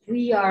workshop.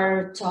 We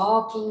are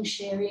talking,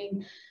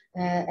 sharing,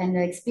 and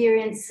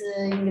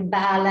experiencing the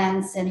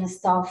balance and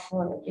stuff,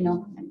 you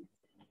know.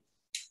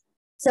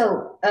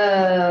 So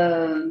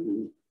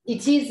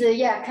it is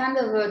kind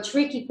of a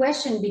tricky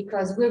question,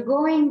 because we're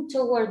going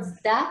towards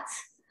that,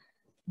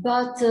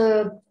 but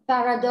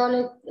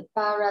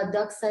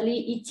paradoxally,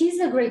 it is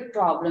a great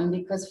problem,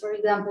 because, for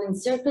example, in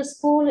circus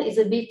school is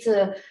a bit,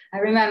 I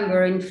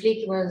remember in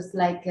Flick was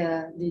like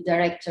the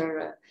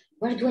director,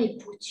 where do I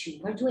put you?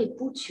 Where do I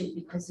put you?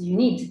 Because you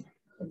need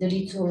the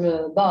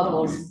little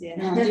bubbles,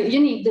 yeah. You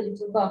need the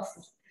little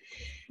boxes.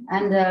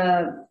 And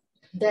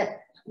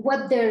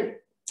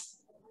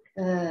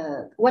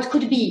what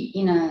could be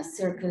in a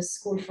circus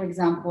school, for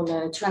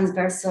example,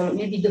 transversal,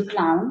 maybe the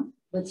clown,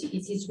 but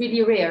it is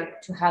really rare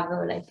to have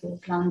like a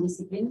clown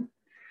discipline.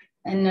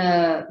 And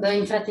but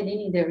in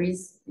Fratellini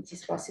it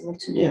is possible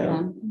to do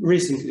clown.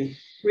 Recently.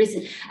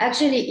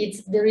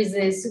 Actually, there is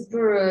a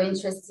super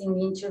interesting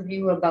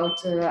interview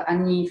about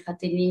Annie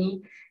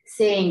Fratellini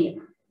saying,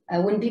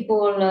 when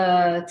people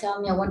tell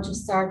me I want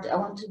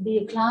to be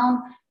a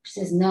clown, she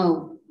says,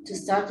 no, to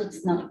start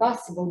it's not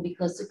possible,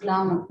 because the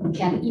clown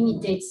can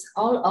imitate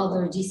all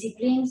other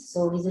disciplines.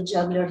 So he's a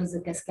juggler, he's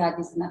a cascade,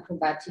 he's an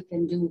acrobat, he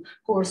can do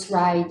horse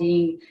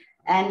riding,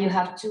 and you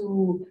have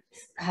to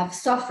have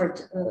suffered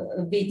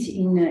a bit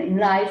in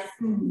life.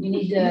 You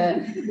need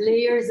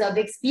layers of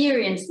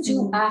experience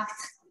to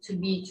act, to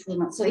be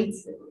true. So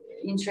it's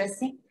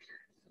interesting.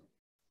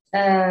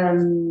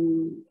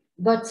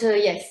 But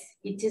yes,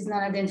 it is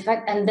not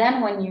identified. And then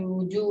when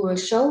you do a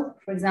show,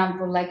 for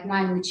example, like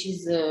mine, which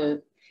is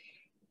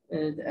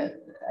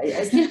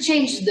I still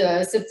changed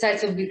the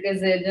subtitle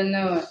because I don't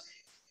know,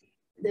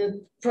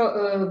 the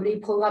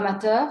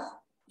programmateur,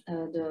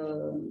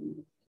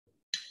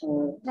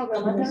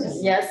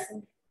 Programmateurs? Yes,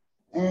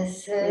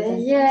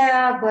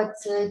 Yeah, but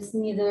it's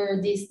neither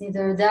this,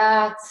 neither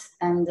that,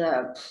 and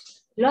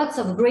lots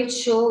of great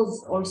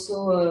shows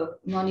also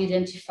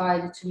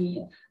non-identified to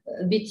me,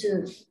 a bit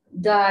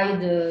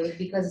died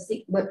because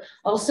but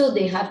also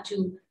they have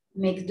to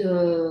make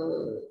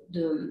the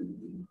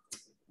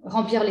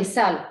remplir les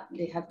salles.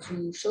 They have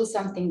to show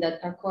something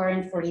that are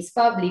coherent for his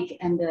public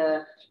and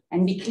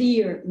be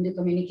clear in the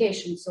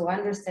communication. So I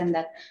understand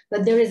that,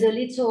 but there is a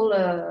little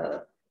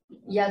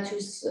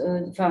hiatus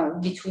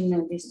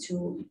between these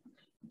two.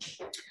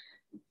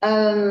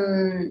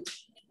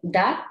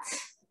 That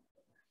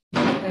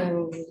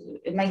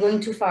am I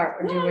going too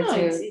far? No,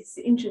 it's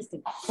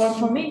interesting.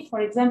 For me,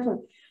 for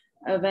example,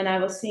 when I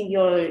was seeing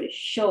your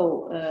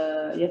show,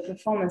 your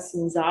performance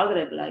in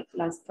Zagreb, like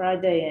last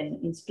Friday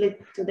and in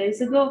Split 2 days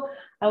ago,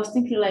 I was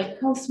thinking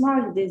like how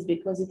smart it is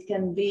because it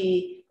can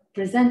be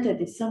presented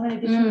in so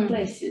many different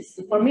places.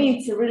 For me,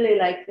 it's really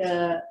like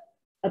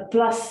a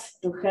plus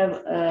to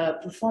have a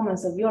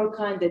performance of your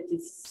kind that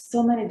is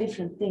so many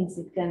different things.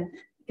 It can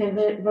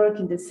work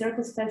in the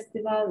Circus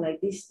festival, like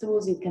these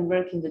tools. It can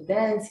work in the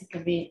dance. It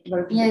can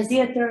work in the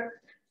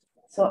theater.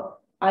 So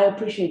I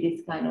appreciate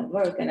this kind of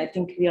work, and I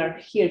think we are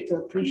here to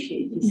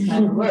appreciate this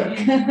kind of work.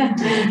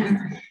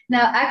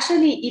 Now,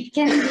 actually, it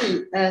can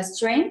be a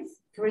strength.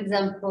 For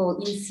example,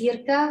 in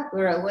Circa,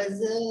 where I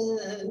was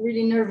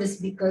really nervous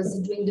because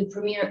during the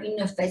premiere in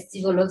a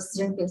festival of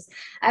Circus,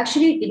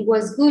 actually it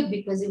was good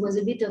because it was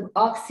a bit of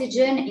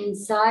oxygen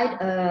inside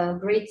a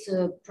great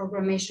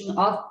programmation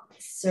of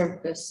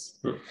Circus.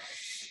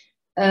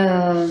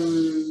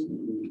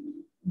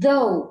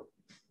 Though,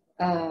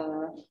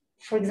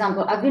 for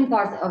example, I've been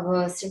part of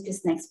a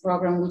Circus Next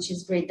program, which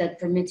is great, that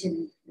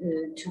permitted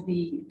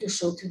the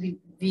show to be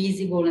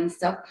visible and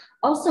stuff.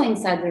 Also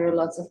inside there are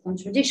lots of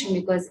contradiction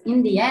because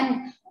in the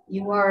end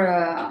you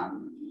are,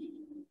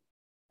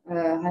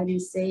 how do you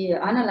say,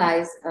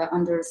 analyzed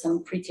under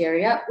some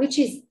criteria, which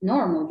is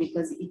normal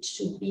because it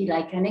should be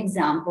like an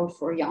example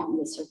for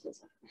young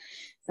circus.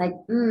 It's like,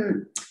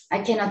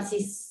 I cannot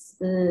see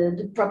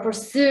the proper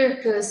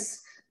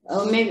circus,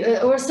 or maybe,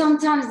 or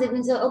sometimes they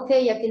can say,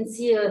 okay, I can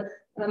see a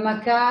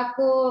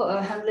macaco,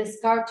 a handless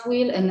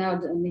cartwheel, and now I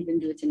don't even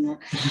do it anymore.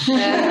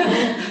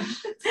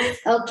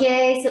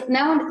 Okay, so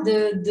now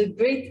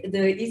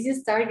the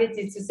easiest target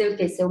is to say,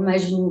 okay, so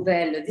Magie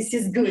Nouvelle, this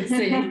is good. So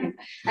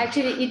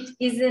actually, it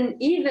isn't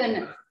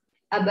even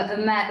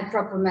a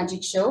proper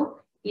magic show.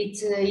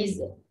 It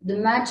is the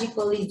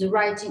magical is the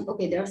writing.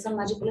 Okay, there are some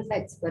magical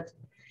effects, but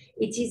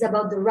it is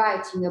about the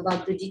writing,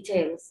 about the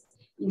details.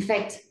 In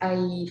fact,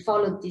 I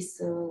followed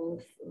this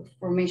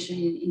formation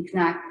in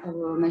CNAC of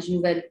Magie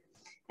Nouvelle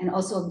and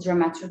also of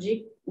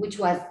dramaturgy, which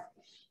was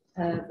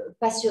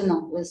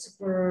passionnant, was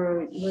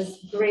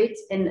great.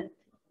 And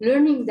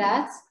learning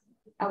that,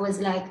 I was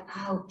like,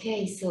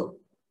 okay, so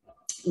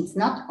it's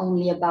not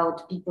only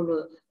about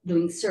people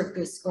doing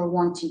circus or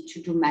wanting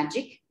to do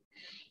magic.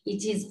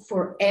 It is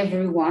for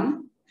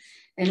everyone.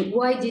 And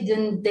why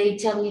didn't they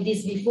tell me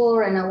this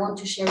before? And I want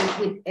to share it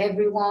with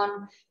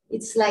everyone.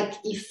 It's like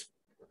if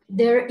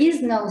there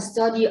is no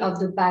study of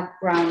the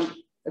background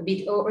a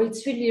bit, or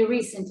it's really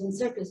recent in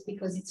circus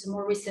because it's a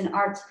more recent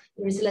art.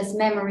 There is less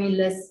memory,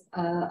 less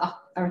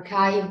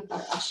archive.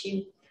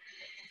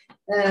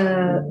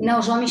 Now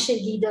Jean-Michel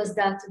Guy does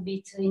that a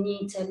bit in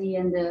Italy,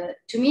 and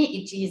to me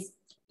it is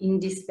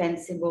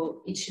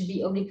indispensable. It should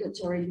be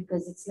obligatory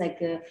because it's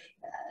like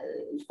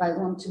if I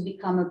want to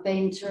become a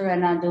painter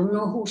and I don't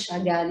know who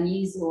Chagall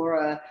is,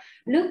 or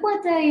look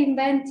what I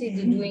invented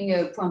doing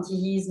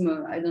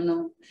pointillisme, I don't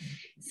know.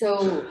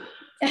 So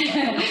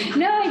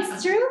no,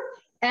 it's true.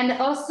 And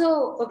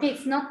also, okay,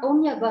 it's not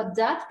only about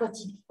that, but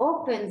it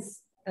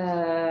opens,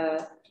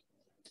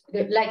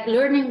 like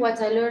learning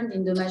what I learned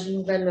in the Magie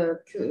Nouvelle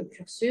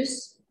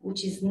cursus,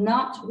 which is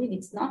not really,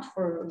 it's not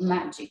for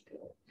magic.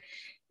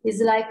 It's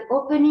like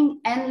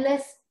opening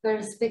endless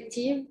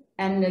perspective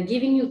and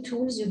giving you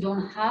tools you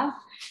don't have.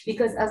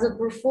 Because as a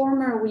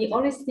performer, we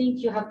always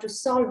think you have to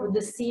solve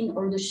the scene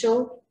or the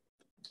show,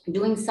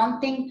 doing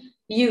something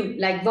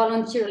like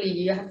voluntarily,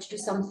 you have to do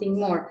something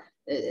more.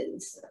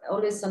 It's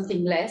always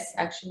something less,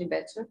 actually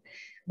better.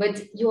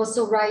 But you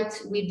also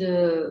write with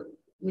the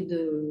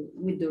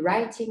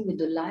writing, with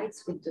the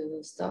lights, with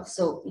the stuff.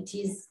 So it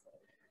is,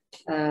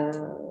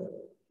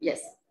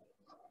 yes.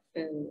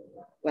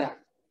 Voilà.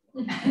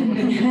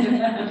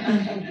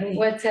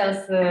 What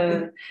else?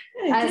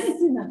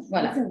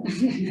 Voilà.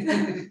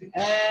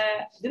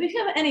 Do we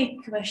have any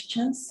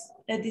questions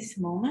at this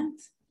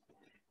moment?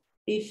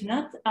 If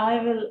not,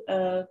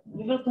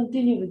 we will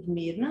continue with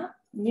Mirna.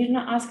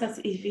 Mirna asked us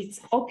if it's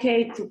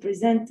okay to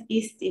present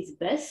East is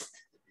Best,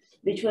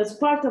 which was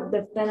part of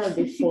the panel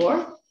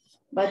before,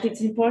 but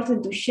it's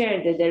important to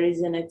share that there is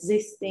an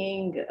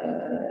existing,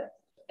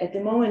 at the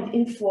moment,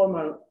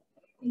 informal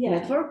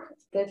network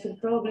that will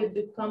probably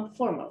become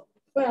formal.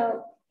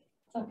 Well,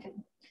 okay.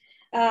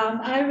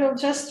 I will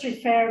just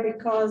refer,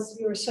 because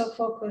we were so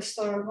focused,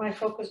 or my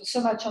focus was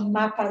so much on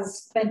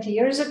MAPAs 20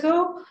 years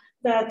ago,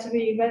 that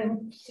we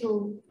went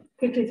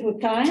quickly through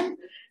time.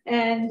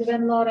 And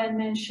when Lauren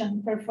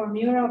mentioned Perform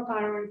Europe,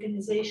 our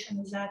organization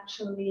is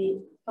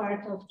actually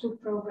part of 2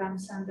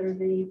 programs under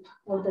the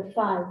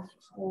 5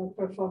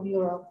 Perform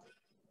Europe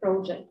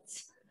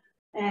projects.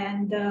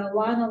 And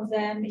one of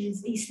them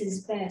is East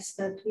is Best,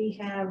 that we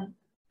have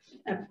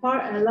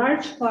a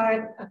large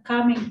part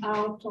coming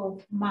out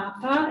of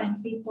MAPA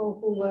and people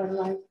who were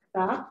like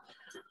that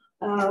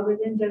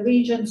within the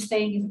region,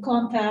 staying in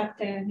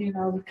contact, and we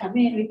come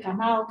in, we come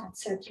out,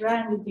 etc.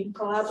 And we've been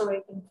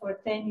collaborating for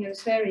 10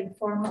 years very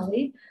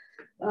informally.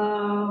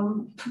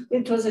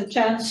 It was a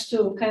chance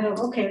to kind of,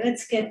 okay,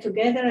 let's get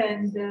together,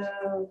 and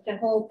the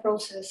whole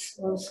process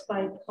was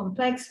quite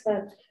complex,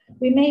 but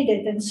we made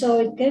it. And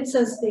so it gives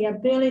us the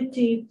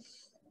ability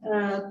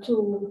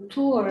to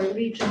tour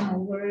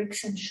regional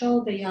works and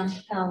show the young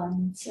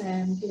talents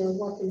and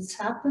what is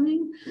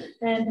happening.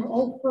 And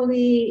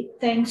hopefully,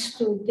 thanks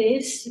to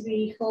this,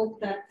 we hope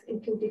that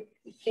it will be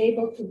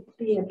able to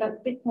be a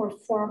bit more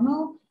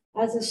formal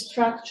as a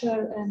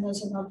structure and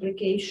as an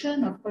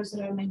obligation. Of course,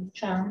 there are many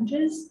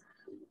challenges,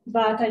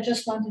 but I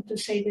just wanted to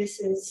say this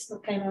is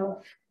kind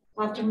of,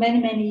 after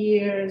many, many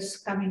years,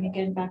 coming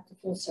again back to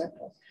full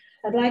circle.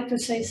 I'd like to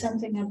say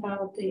something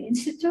about the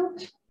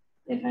Institute,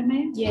 if I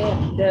may. Yeah,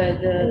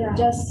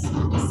 just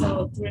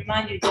so to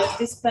remind you, just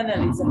this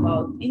panel is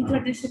about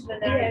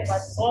interdisciplinary,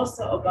 but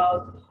also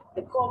about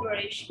the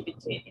cooperation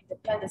between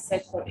independent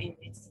sector and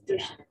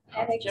institution.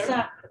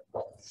 Exactly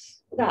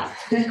that,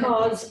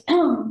 because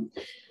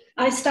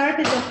I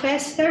started the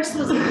fest. First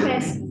was the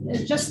fest,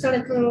 just a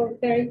little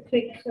very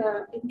quick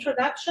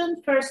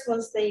introduction. First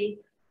was the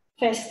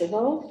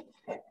festival.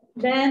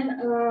 Then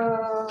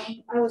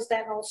I was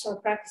then also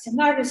practicing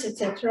artist,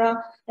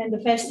 etc. And the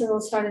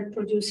festival started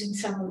producing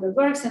some of the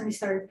works, and we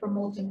started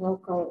promoting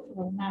local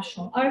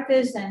national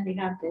artists. And we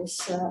had this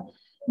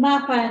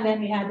MAPA, and then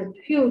we had a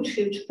huge,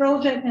 huge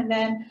project. And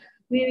then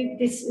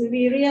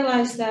we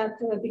realized that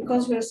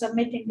because we're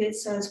submitting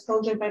this as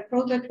project by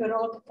project, we're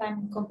all the time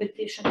in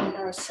competition with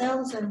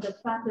ourselves. And the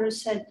funders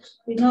said,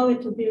 we know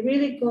it would be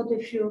really good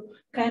if you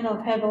kind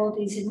of have all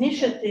these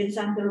initiatives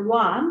under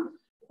one.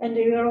 And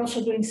we were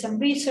also doing some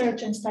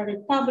research and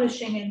started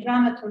publishing in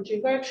dramaturgy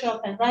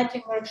workshop and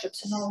writing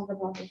workshops and all the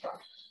blah, blah, blah.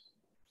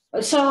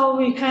 So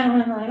we kind of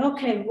went like,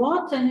 okay,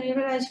 what? And we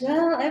realized,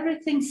 well,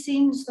 everything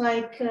seems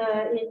like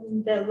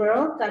in the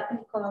world that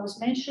Nicola was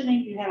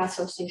mentioning, you have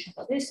association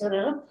for this,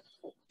 or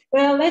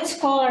well, let's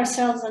call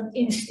ourselves an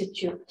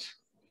institute.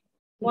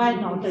 Why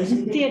not? There's a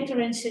theater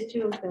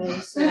institute,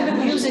 there's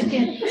music,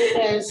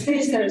 there's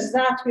this, there's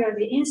that. We are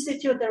the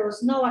institute. There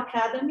was no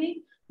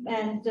academy.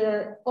 And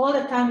all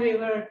the time we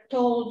were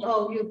told,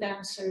 oh, you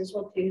dancers,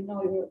 what do you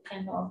know? You're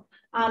kind of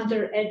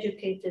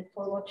undereducated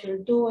for what you're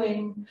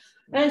doing.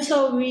 And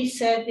so we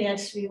said,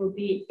 yes, we will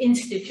be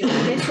institute.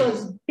 This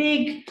was a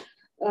big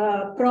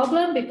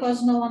problem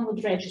because no one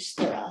would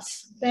register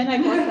us. Then I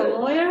got a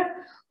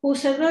lawyer who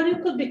said, well, you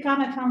could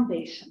become a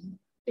foundation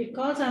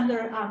because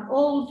under an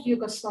old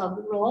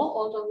Yugoslav law,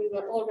 although we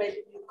were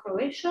already in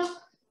Croatia,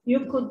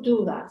 you could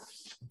do that.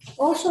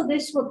 Also,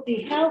 this would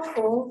be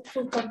helpful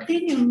to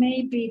continue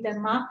maybe the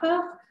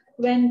MAPA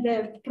when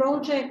the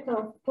project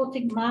of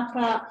putting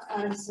MAPA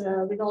as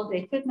with all the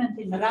equipment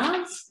in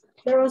runs,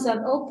 there was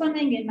an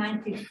opening in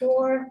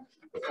 '94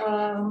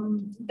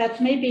 that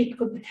maybe it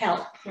could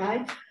help,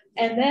 right?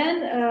 And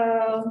then,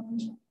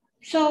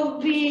 so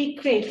we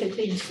created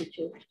the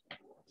Institute.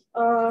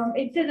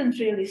 It didn't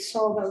really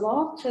solve a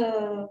lot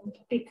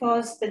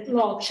because the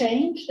law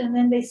changed, and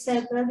then they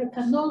said, well, you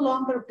can no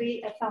longer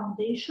be a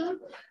foundation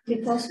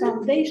because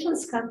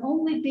foundations can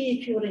only be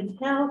if you're in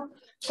health,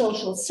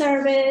 social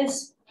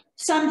service,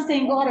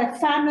 something, or a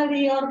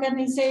family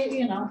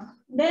organization,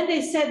 Then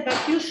they said,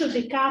 but you should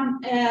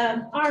become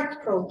an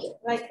art project,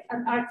 like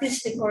an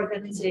artistic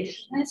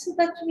organization. I said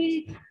that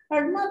we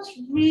are not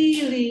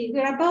really,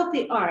 we're about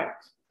the art,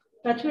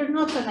 but we're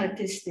not an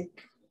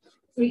artistic.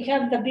 We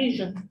have the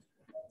vision.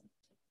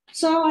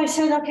 So I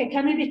said, okay,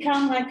 can we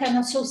become like an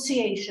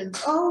association?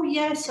 Oh,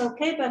 yes,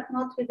 okay, but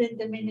not within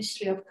the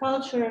Ministry of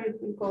Culture,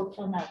 we go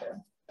to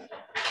another.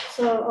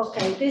 So,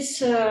 okay,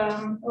 this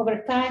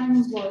over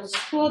time was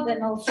good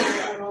and also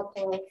a lot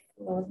of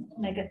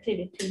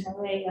negativity in a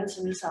way as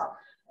a result.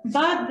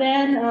 But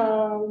then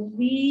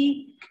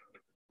we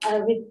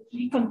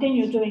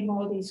continued doing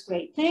all these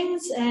great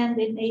things, and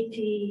in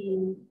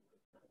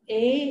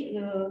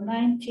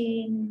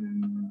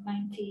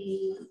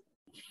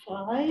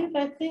 1995,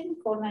 I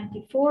think, or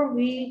 94,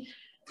 we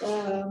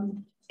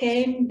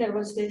there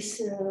was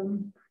this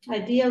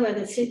idea where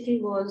the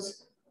city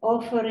was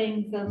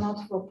offering the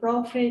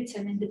not-for-profits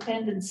and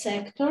independent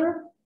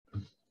sector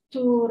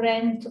to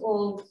rent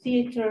all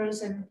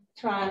theaters and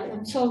try,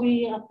 and so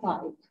we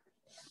applied.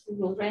 We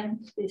will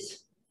rent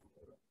this,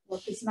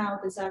 what is now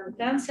the Zagar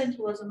Dance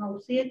Center, was an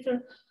old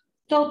theater,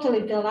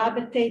 totally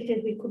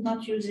dilapidated. We could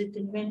not use it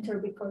in winter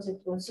because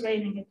it was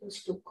raining, it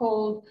was too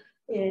cold.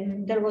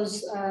 And there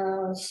was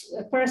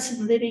a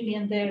person living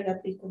in there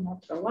that we could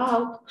not throw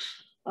out.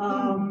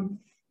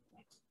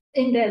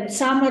 In the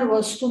summer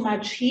was too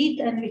much heat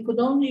and we could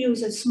only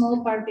use a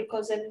small part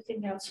because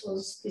everything else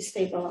was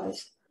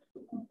destabilized.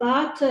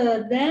 But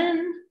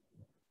then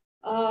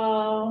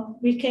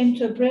we came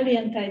to a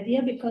brilliant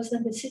idea, because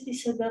then the city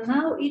said, well,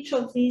 now each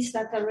of these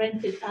that are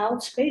rented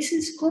out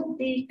spaces could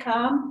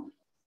become,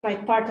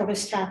 like part of a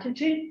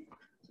strategy,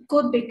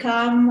 could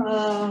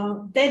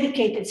become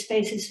dedicated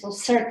spaces for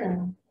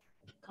certain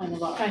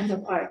kind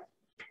of art.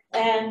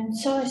 And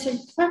so I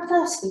said,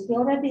 fantastic, we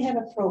already have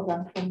a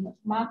program from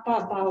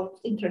MAPA about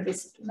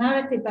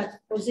interdisciplinarity, but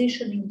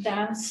positioning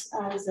dance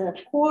as a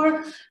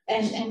core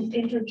and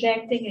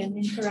interjecting and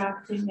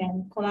interacting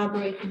and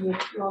collaborating with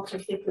lots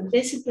of different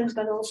disciplines,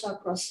 but also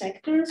across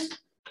sectors,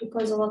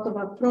 because a lot of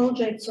our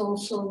projects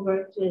also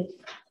work with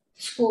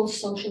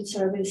schools, social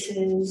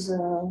services,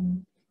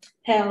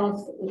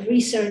 health,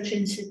 research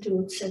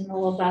institutes, and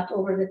all of that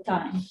over the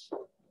time.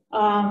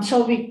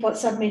 So we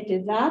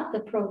submitted that, the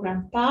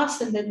program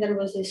passed, and then there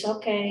was this,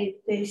 okay,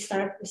 the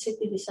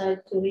city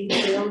decided to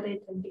rebuild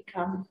it and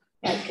become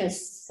like a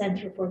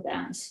center for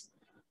dance.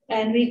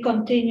 And we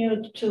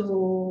continued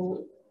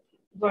to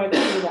work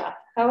through that.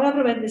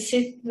 However, when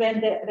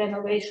the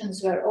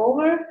renovations were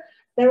over,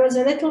 there was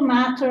a little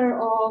matter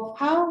of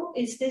how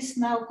is this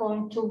now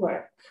going to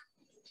work?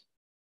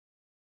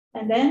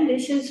 And then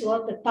this is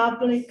what the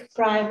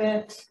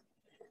public-private,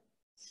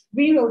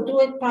 we will do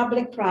it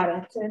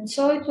public-private. And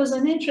so it was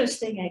an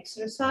interesting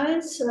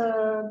exercise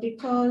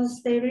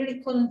because they really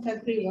couldn't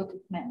agree what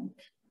it meant,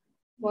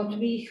 what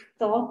we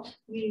thought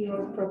we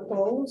will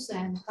propose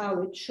and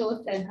how it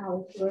should and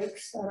how it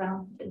works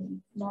around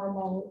in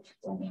normal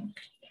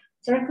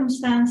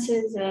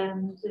circumstances.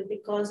 And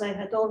because I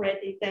had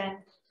already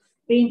then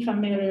been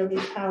familiar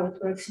with how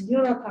it works in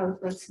Europe, how it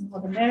works in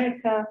North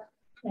America,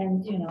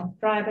 and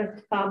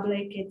private,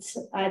 public, it's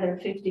either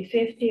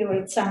 50-50 or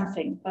it's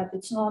something, but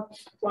it's not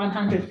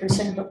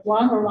 100% of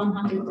one or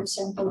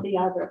 100% of the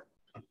other.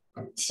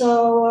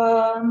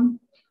 So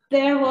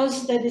there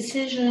was the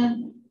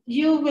decision,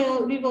 we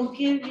will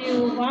give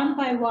you 1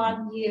 by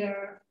 1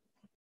 year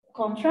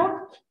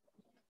contract.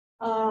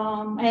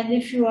 And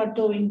if you are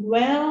doing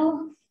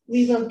well,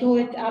 we will do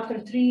it after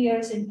 3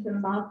 years into a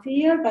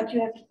multi-year, but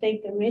you have to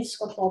take the risk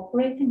of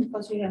operating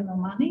because we have no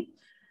money.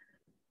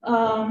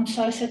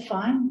 So I said,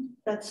 fine,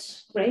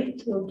 that's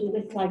great, we'll do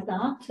it like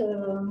that.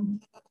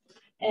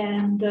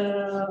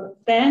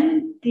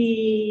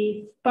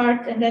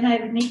 Then I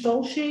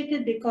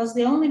negotiated, because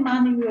the only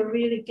money we were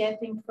really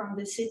getting from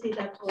the city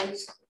that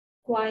was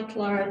quite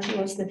large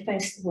was the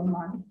festival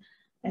money.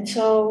 And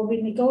so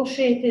we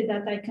negotiated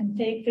that I can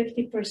take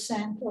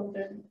 50% of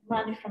the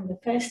money from the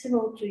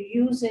festival to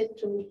use it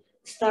to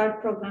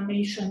start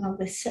programmation of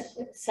the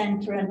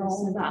center and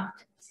all of that.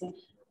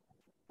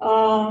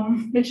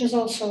 Which is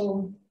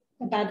also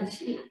a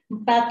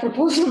bad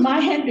proposal on my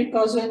end,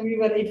 because when we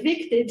were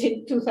evicted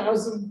in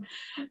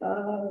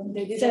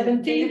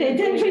 2017, they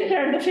didn't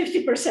return the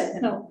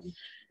 50%, no.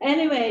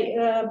 Anyway,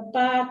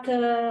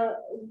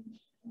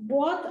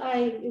 what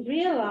I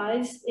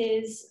realized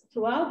is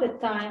throughout the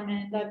time,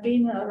 and I've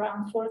been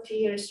around 40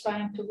 years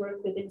trying to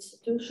work with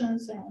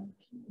institutions and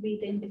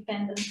with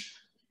independence,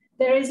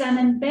 there is an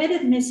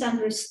embedded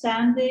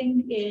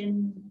misunderstanding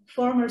in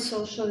former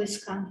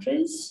socialist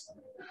countries,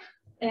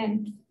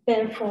 and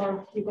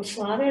therefore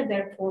Yugoslavia,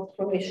 therefore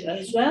Croatia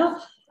as well,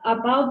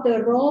 about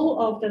the role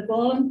of the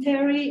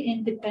voluntary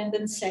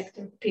independent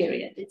sector,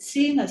 period. It's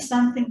seen as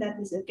something that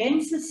is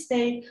against the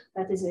state,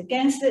 that is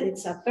against it,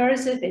 it's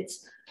subversive,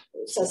 it's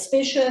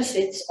suspicious,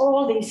 it's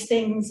all these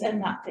things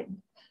and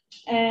nothing.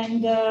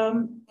 And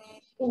the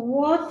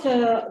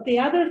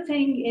other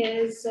thing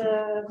is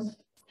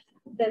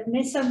that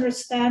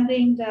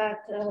misunderstanding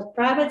that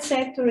private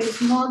sector is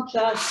not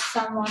just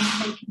someone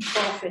making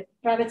profit.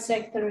 Private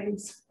sector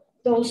is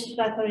those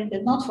that are in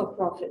the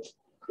not-for-profit.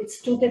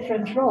 It's two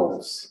different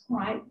roles,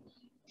 right?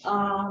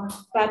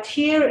 But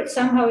here,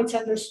 somehow it's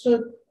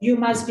understood you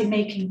must be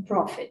making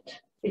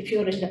profit if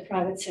you're in the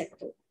private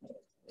sector.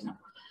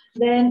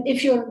 Then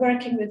if you're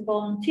working with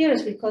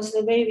volunteers, because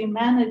the way we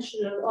manage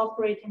to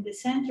operate in the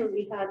center,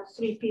 we had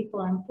 3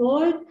 people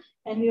employed,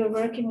 and we were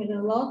working with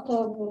a lot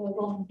of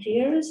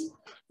volunteers.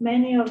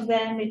 Many of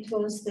them, it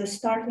was the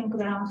starting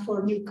ground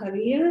for new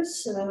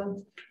careers,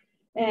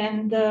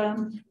 and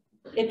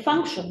it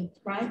functioned,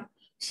 right?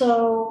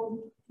 So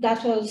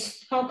that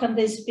was, how can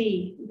this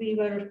be? We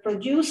were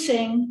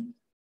producing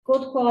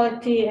good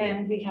quality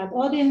and we had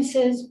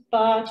audiences,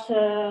 but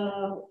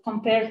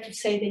compared to,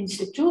 say, the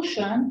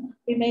institution,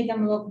 we made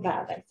them look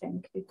bad, I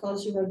think,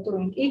 because we were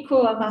doing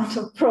equal amount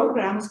of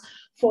programs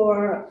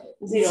for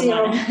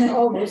zero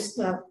almost.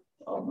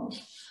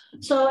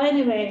 So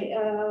anyway,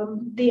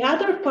 the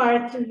other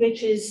part,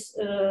 which is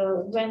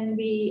when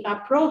we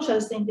approach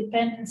as the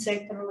independent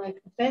sector,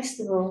 like the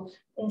festival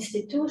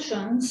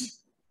institutions,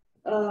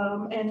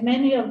 and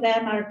many of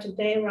them are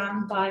today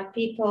run by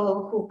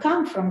people who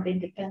come from the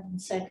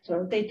independent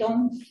sector. They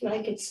don't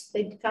like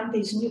they become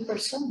these new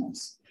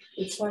personas.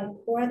 It's like,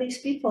 who are these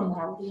people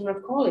now? We were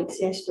colleagues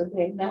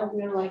yesterday, now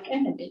we're like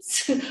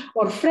enemies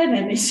or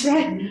frenemies,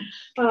 right?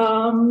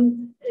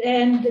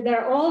 And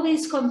there are all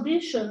these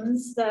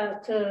conditions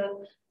that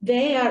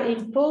they are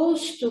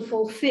imposed to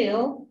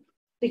fulfill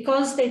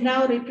because they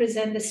now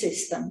represent the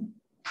system.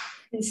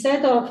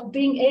 Instead of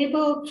being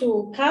able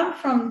to come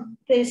from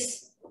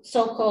this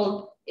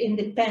so-called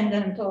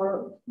independent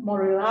or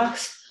more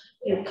relaxed,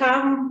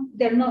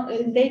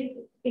 they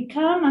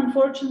become,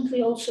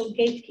 unfortunately, also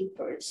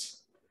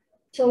gatekeepers.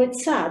 So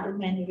it's sad in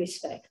many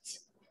respects.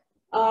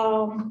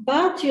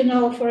 But, you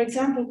know, for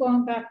example,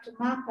 going back to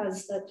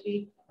mapas that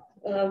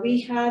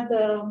we had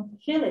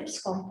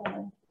Philips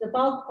company, the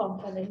bulb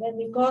company, when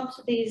we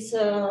got these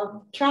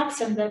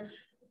trucks and the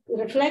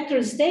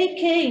reflectors,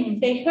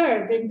 they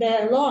heard in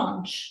the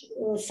launch,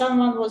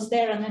 someone was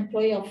there, an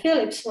employee of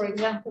Philips, for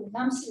example, in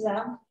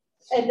Amsterdam,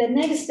 and the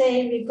next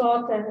day we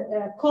got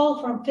a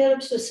call from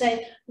Philips to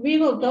say, we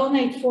will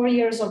donate 4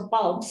 years of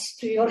bulbs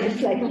to your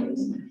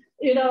reflectors.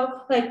 You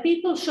know, like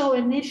people show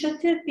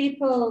initiative,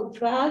 people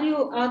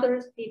value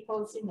other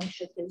people's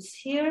initiatives.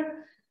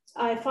 Here,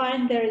 I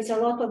find there is a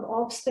lot of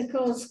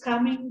obstacles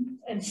coming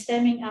and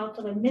stemming out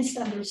of a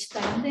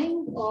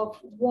misunderstanding of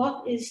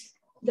what is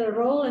the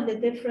role and the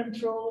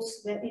different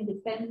roles the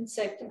independent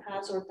sector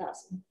has or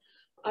doesn't.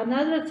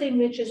 Another thing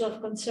which is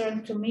of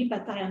concern to me,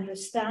 but I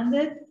understand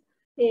it,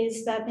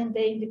 is that in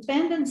the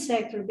independent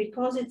sector,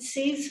 because it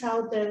sees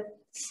how the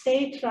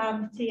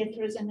state-run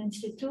theaters and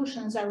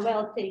institutions are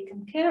well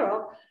taken care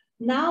of,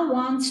 now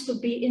wants to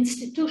be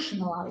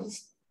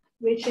institutionalized,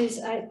 which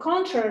is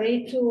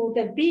contrary to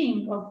the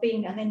being of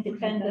being an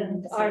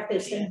independent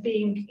artist and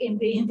being in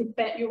the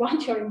independent, you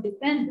want your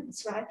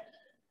independence, right?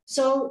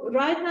 So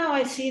right now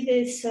I see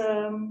this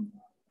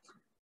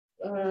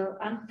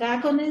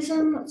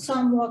antagonism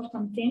somewhat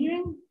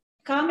continuing,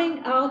 coming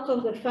out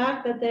of the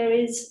fact that there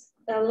is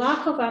a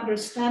lack of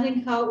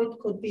understanding how it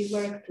could be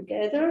worked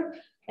together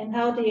and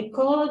how the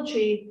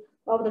ecology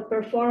of the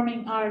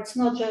performing arts,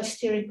 not just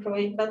here in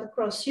Croatia, but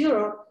across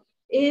Europe,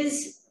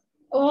 is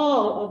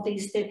all of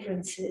these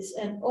differences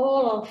and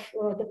all of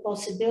the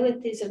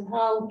possibilities and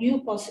how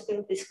new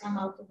possibilities come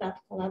out of that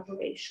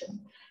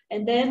collaboration.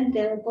 And then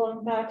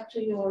going back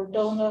to your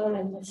donor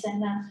and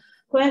mecena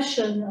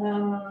question,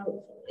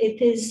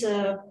 it is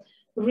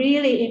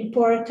really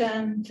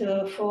important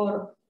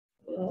for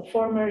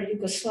former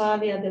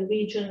Yugoslavia, the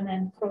region,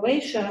 and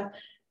Croatia,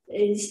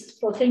 is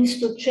for things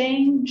to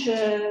change.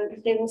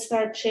 They will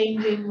start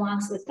changing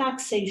once the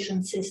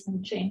taxation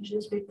system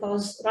changes,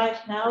 because right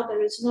now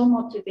there is no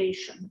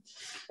motivation.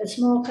 A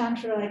small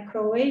country like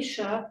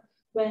Croatia,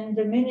 when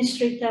the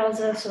ministry tells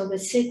us, or the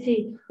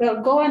city,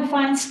 well, go and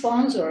find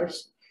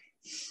sponsors.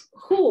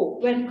 Who,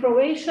 when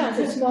Croatia as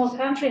a small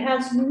country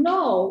has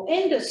no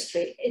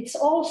industry, it's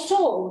all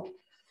sold.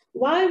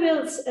 Why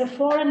will a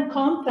foreign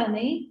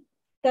company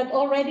that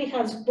already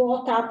has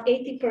bought up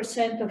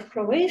 80% of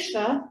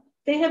Croatia,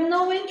 they have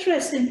no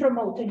interest in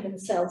promoting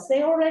themselves.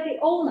 They already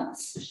own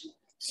us.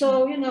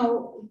 So, you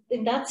know,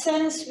 in that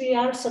sense, we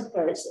are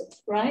subversive,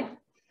 right?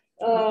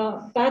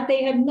 But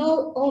they have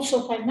no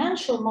also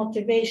financial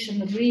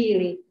motivation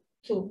really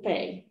to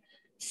pay.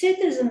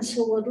 Citizens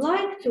who would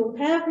like to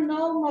have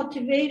no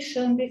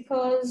motivation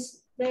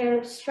because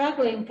they're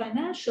struggling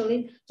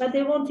financially, but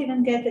they won't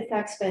even get the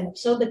tax benefit.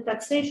 So the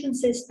taxation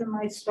system,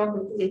 I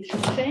strongly believe,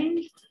 should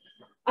change.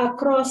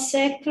 Across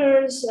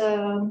sectors,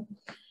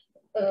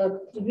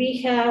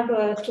 we have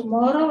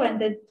tomorrow and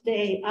the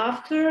day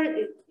after,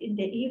 in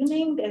the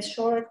evening, a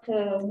short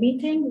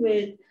meeting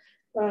with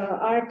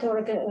art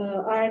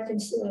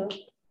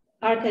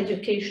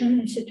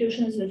education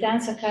institutions, the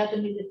Dance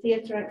Academy, the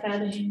Theater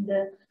Academy,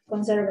 the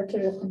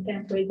Conservatory of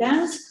Contemporary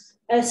Dance,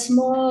 a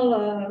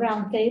small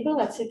round table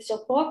at 6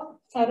 o'clock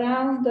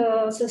around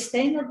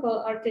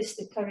sustainable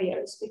artistic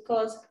careers,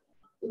 because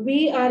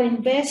we are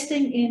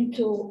investing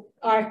into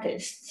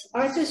artists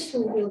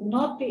who will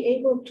not be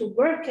able to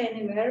work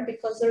anywhere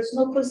because there's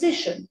no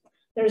position,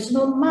 there's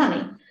no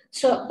money.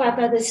 So, but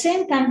at the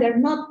same time, they're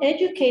not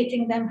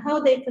educating them how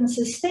they can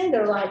sustain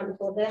their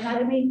livelihood. And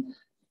I mean,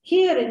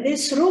 here in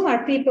this room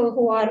are people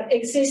who are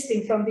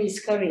existing from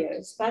these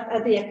careers, but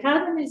at the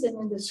academies and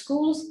in the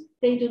schools,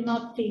 they do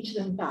not teach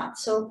them that.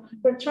 So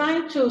we're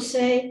trying to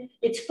say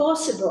it's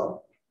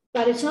possible,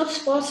 but it's not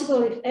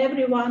possible if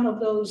every one of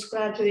those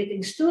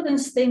graduating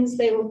students thinks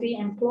they will be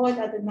employed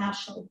at the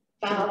National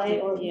Ballet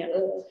or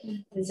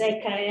the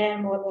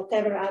CIAM or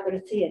whatever other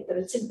theater.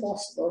 It's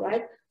impossible,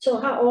 right?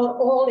 So how,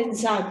 all in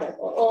Zagreb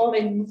or all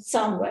in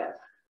somewhere,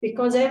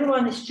 because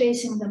everyone is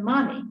chasing the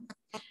money.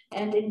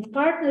 And in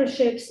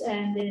partnerships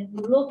and in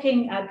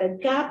looking at the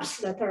gaps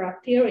that are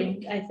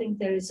appearing, I think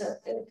there is a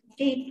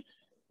deep,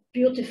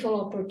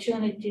 beautiful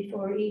opportunity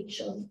for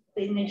each of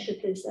the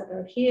initiatives that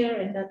are here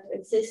and that are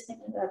existing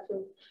and that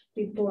will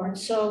be born.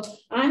 So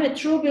I'm a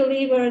true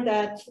believer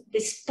that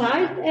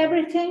despite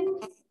everything,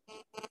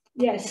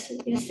 yes,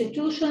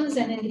 institutions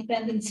and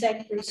independent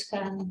sectors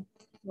can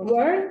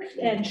work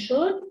and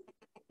should,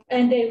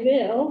 and they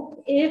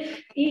will,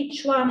 if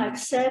each one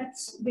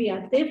accepts we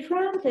are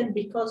different, and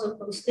because of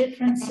those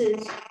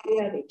differences, we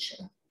are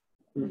richer.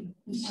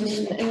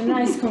 A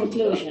nice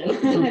conclusion.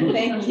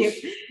 Thank you.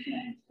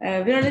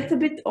 We're a little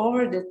bit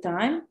over the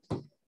time.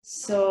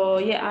 So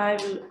yeah, I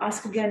will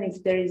ask again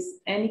if there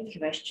is any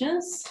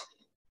questions.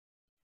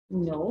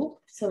 No,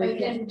 so we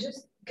can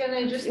just. Can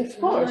I just, of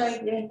course,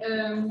 like, yeah.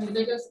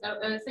 Because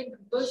I think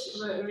both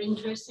were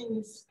interesting.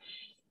 Is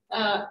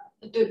I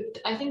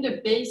think the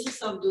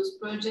basis of those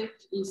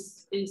projects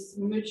is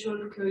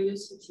mutual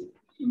curiosity,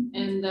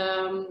 and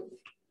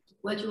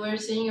what you were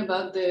saying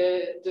about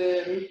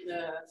the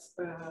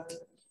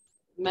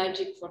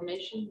magic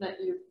formation, that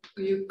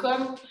you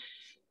come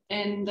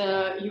and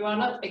you are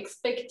not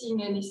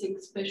expecting anything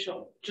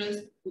special,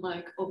 just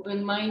like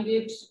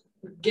open-minded,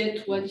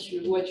 get what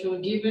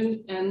you're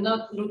given and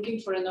not looking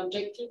for an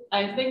objective.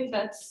 I think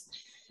that's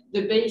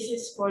the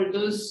basis for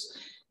those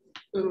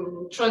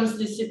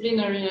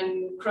transdisciplinary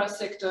and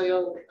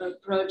cross-sectorial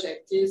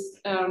project is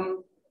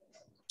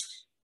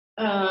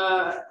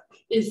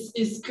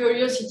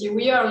curiosity.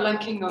 We are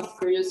lacking of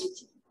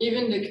curiosity,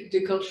 even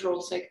the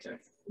cultural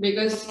sector.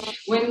 Because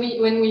when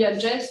we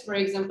address, for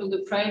example,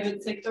 the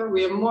private sector,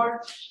 we are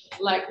more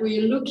like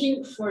we're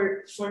looking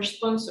for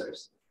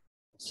sponsors.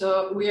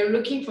 So we are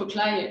looking for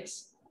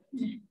clients,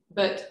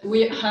 but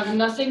we have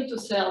nothing to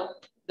sell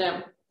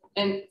them.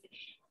 And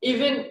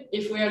even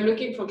if we are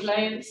looking for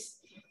clients,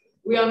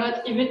 we are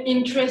not even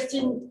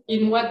interested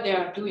in what they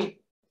are doing.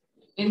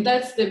 And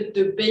that's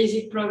the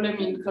basic problem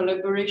in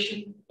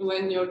collaboration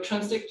when you're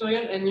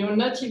transsectorial and you're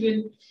not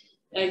even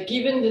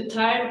given the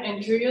time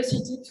and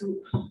curiosity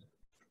to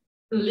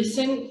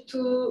listen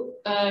to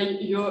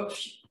your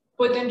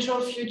potential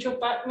future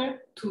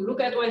partner, to look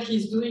at what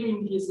he's doing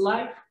in his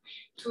life,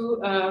 to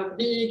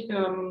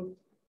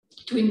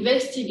to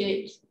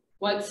investigate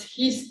what's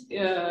his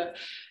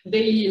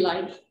daily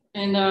life.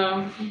 And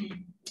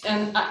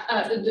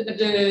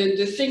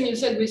the thing you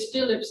said with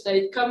Philips, that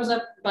it comes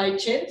up by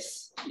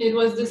chance, it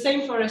was the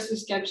same for us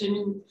with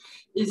Capgemini.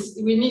 Is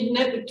we need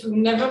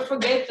never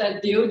forget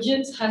that the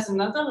audience has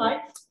another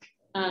life.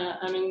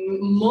 I mean,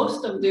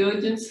 most of the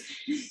audience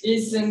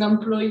is an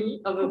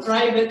employee of a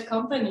private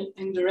company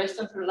in the rest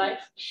of her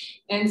life.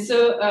 And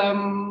so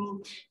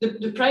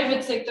the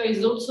private sector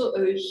is also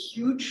a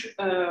huge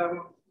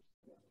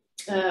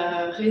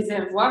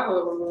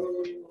reservoir,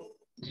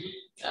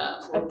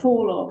 a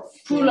pool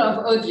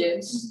of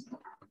audience.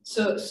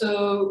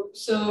 So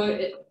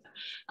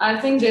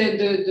I think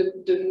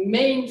the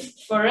main,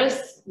 for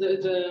us,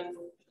 the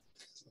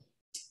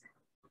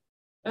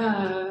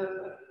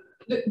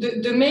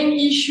main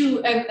issue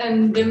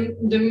and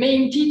the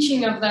main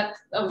teaching of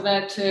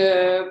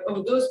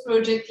those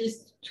projects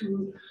is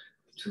to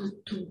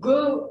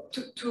go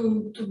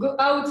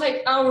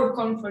outside our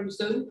comfort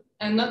zone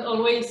and not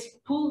always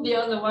pull the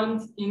other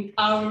ones in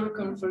our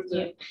comfort zone.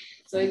 Yeah.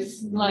 So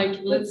it's like,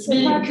 let's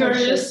be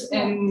curious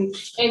and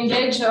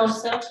engage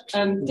ourselves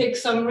and take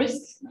some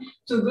risks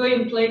to go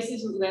in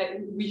places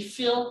that we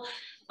feel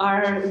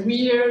are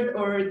weird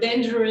or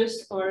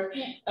dangerous or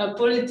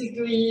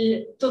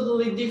politically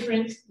totally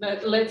different,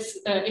 but let's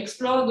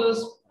explore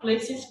those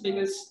places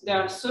because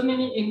there are so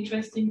many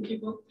interesting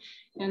people.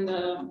 And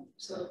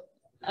so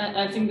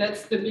I think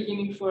that's the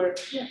beginning for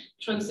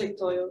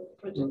transsectorial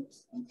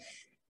projects.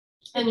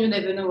 And you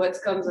never know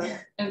what comes up.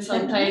 And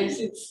sometimes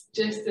it's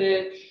just,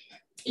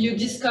 you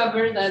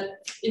discover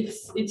that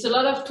it's a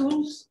lot of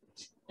tools,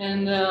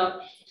 and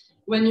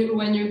when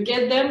you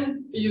get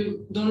them,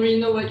 you don't really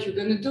know what you're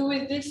going to do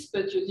with this,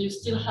 but you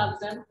still have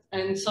them.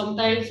 And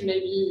sometimes,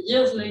 maybe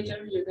years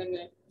later, you're going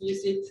to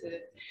use it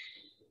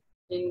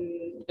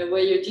in a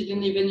way you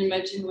didn't even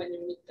imagine when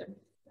you meet them.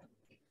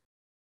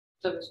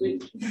 That was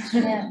weird.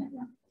 Yeah.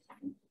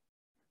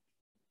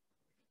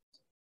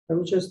 I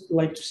would just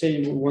like to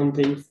say one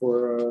thing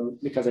for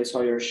because I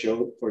saw your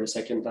show for the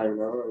second time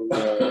now,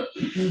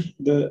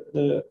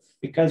 and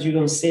because you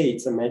don't say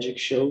it's a magic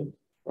show,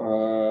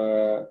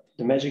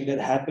 the magic that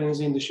happens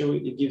in the show,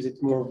 it gives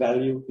it more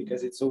value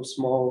because it's so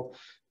small,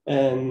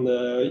 and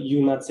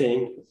you're not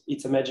saying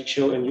it's a magic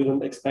show and you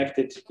don't expect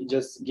it. It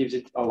just gives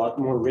it a lot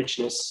more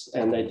richness,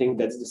 and I think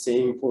that's the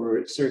same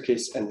for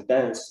circus and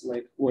dance.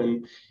 Like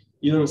when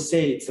you don't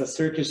say it's a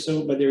circus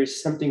show, but there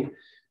is something.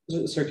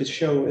 Circus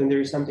show and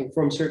there is something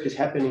from circus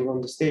happening on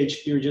the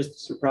stage, you're just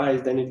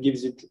surprised and it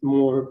gives it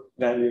more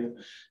value,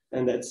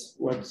 and that's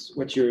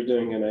what you're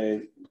doing, and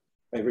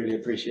I really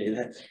appreciate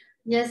that.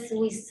 Yes,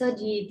 we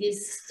study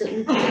this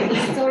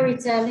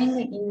storytelling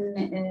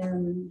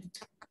in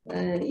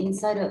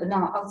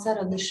outside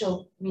of the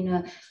show. I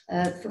mean,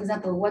 for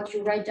example, what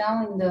you write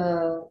down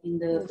in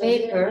the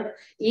paper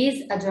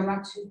is a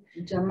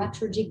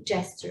dramaturgic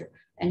gesture,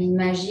 and in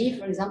Magie,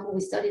 for example,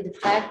 we study the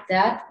fact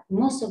that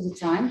most of the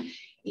time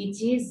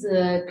it is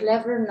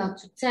clever not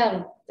to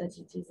tell that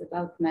it is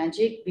about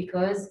magic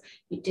because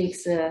it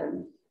takes, yes,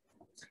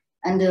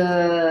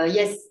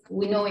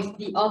 we know if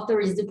the author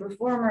is the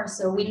performer,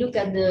 so we look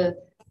at the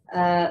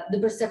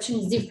perception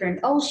is different.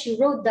 Oh, she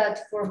wrote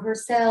that for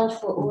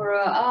herself, or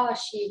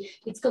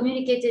it's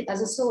communicated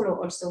as a solo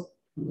also.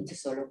 It's a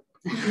solo.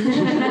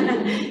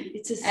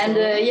 It's a solo. And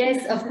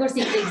yes, of course,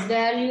 it takes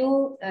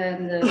value,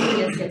 and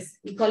yes,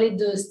 we call it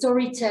the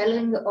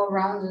storytelling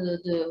around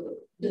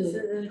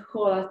the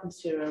whole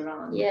atmosphere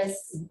around.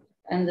 Yes,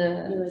 and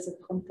you as a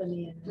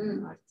company and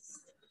an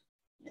artist.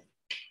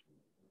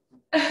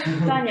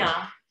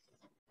 Tanya,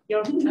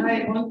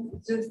 I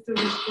want just to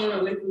refer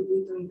a little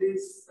bit on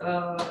this,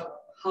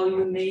 how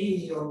you name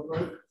your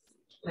work,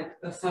 like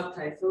a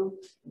subtitle.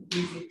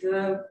 Is it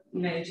a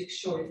magic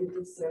show? Is it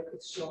a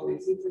circus show?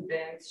 Is it a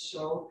dance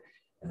show?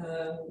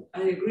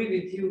 I agree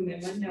with you,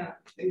 Nemanja.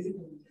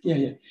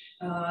 Yeah.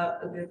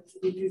 That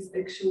it is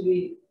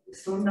actually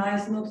so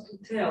nice not to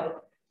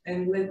tell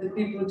and let the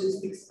people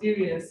just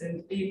experience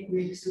and be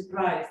really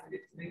surprised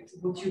with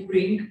what you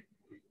bring.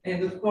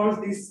 And of course,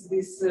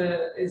 this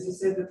as you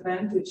said,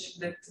 advantage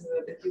that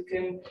you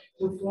can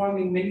perform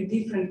in many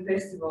different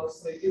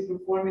festivals. So if you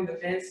perform in a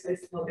dance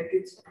festival, they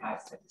get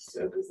surprised at the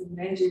circus and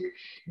magic.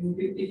 And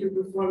if you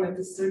perform at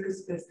the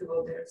circus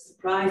festival, they're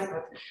surprised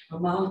at the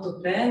amount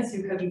of dance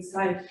you have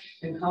inside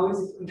and how is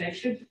it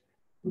connected.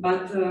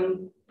 But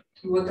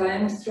what I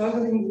am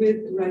struggling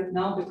with right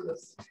now,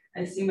 because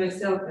I see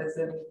myself as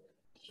an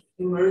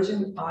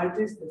emerging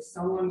artist, as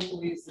someone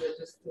who is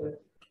just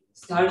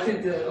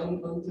started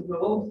on the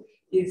road,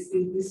 is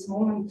in this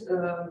moment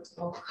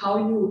of how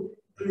you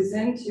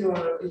present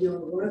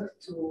your work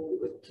to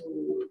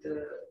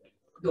the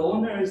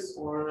donors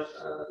or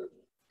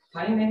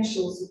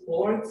financial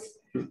supports,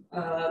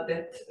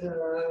 that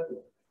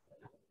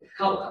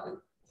how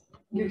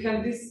you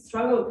have this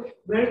struggle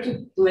where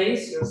to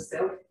place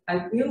yourself.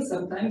 I feel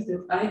sometimes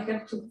that I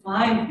have to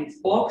find this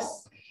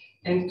box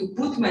and to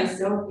put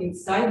myself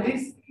inside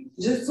this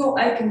just so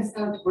I can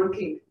start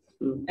working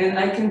and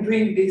I can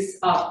bring this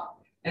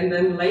up. And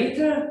then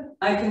later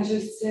I can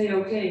just say,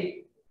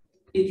 okay,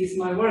 it is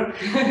my work.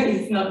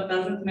 It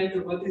doesn't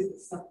matter what is the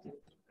subject.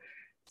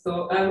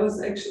 So I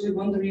was actually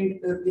wondering,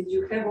 did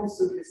you have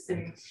also the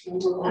same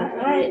struggle?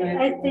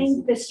 I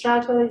think the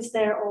struggle is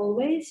there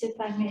always, if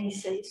I may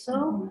say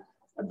so.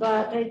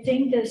 But I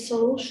think the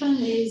solution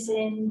is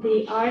in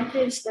the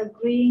artist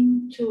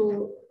agreeing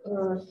to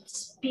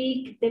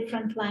speak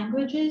different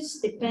languages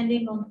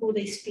depending on who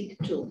they speak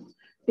to.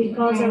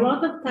 Because a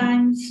lot of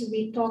times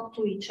we talk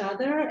to each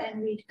other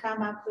and we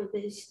come up with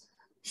these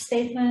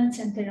statements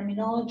and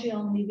terminology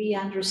only we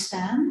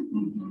understand.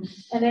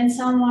 And then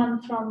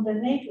someone from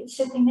the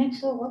sitting next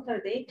to, what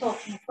are they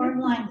talking?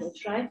 Foreign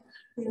language, right?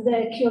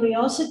 The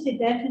curiosity,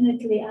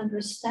 definitely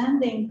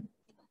understanding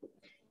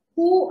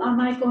who am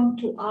I going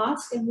to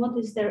ask and what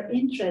is their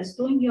interest,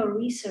 doing your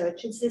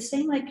research. It's the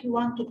same like you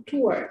want to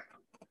tour.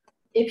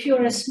 If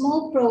you're a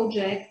small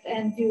project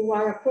and you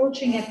are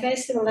approaching a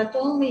festival that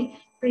only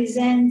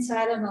presents,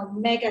 I don't know,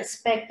 mega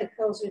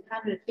spectacles with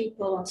 100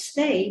 people on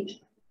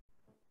stage,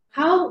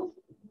 how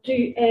do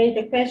you,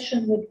 the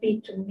question would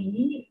be to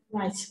me,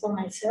 for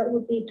myself,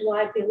 would be, do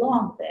I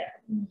belong there?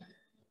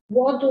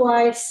 What do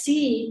I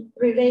see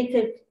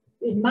related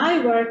in my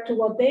work to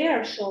what they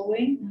are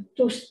showing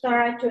to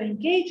start to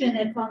engage in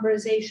a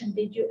conversation?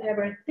 Did you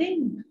ever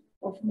think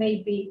of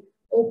maybe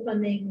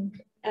opening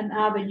an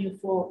avenue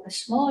for a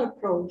smaller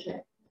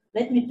project?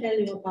 Let me tell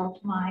you about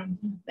mine.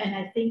 And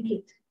I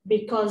think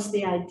because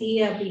the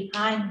idea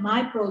behind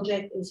my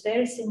project is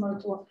very similar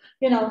to,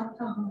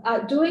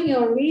 doing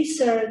your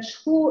research,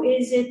 who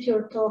is it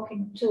you're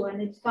talking to?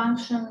 And it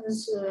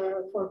functions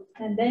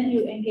and then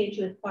you engage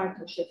with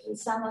partnership. If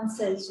someone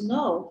says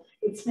no,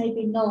 it's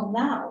maybe no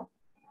now,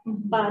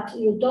 but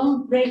you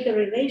don't break the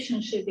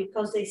relationship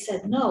because they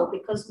said no,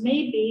 because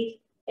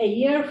maybe a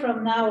year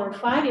from now or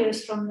 5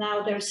 years from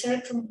now, their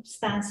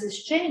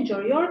circumstances change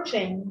or your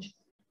change.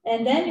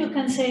 And then you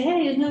can say,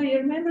 hey, you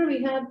remember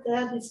we had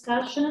that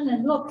discussion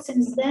and look,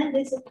 since then,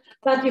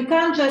 but you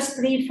can't just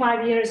leave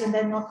 5 years and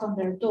then knock on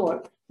their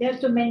door. You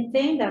have to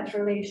maintain that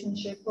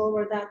relationship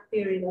over that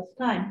period of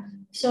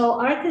time.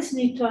 So artists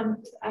need to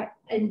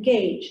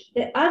engage.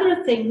 The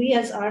other thing, we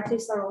as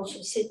artists are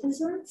also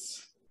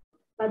citizens,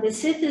 but the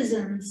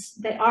citizens,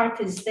 the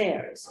art is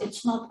theirs.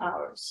 It's not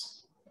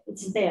ours,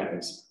 it's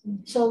theirs.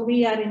 So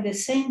we are in the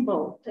same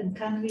boat, and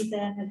can we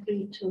then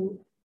agree to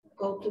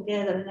go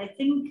together? And I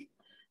think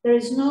there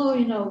is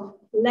no,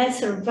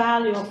 lesser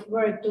value of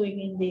work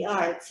doing in the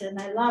arts. And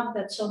I love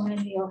that so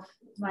many of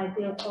my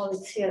dear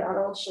colleagues here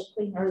are also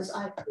cleaners.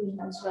 I clean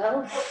as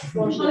well.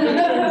 Wash the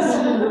dishes,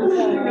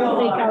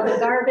 take out the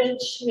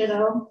garbage,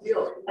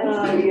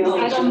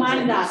 I don't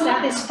mind that.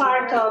 That is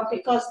part of,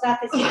 because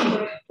that is my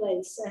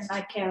workplace and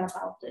I care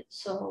about it.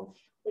 So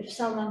if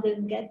someone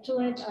didn't get to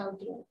it, I'll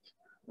do it.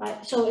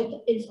 Right?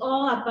 So it's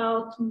all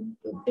about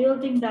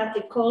building that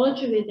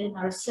ecology within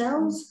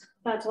ourselves,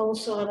 but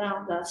also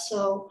around us.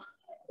 So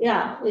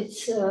yeah,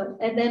 it's,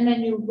 and then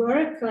when you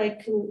work,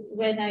 like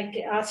when I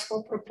ask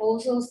for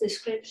proposals,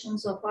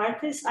 descriptions of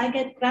artists, I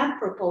get grant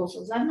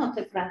proposals. I'm not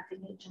a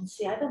granting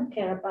agency. I don't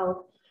care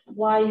about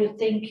why you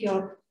think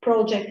your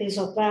project is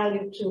of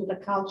value to the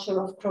culture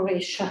of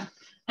Croatia.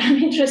 I'm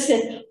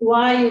interested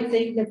why you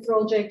think the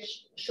project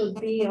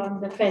should be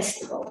on the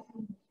festival.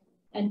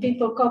 And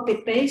people copy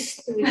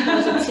paste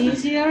because it's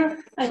easier.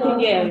 I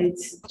think,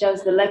 it's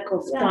just the lack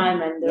of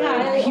time and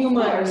the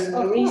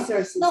human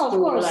resources. No, of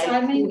course. Like,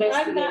 I mean,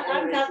 I'm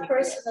that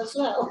person as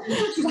well.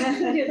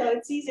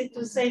 It's easy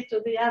to say to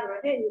the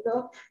other, hey,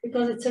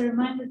 because it's a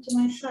reminder to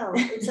myself.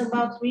 It's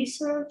about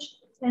research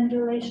and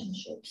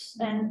relationships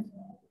and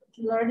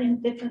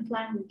learning different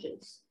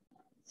languages.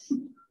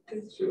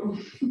 That's true.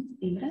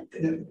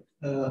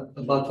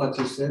 About what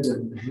you said,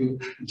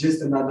 and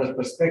just another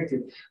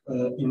perspective.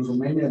 In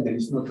Romania, there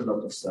is not a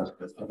lot of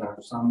circus. There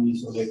are some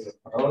isolated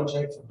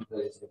projects, and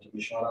there is the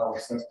Timișoara or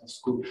Circus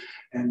School,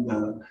 and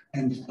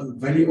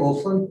very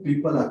often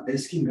people are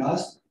asking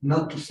us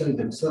not to sell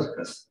them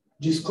circus.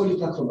 Just call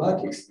it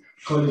acrobatics,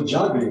 call it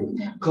juggling,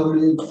 call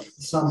it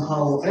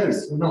somehow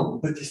else. No,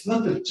 but it's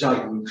not a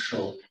juggling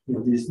show.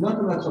 It's not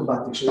an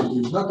acrobatic show.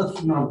 It's not a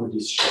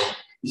funambulist show.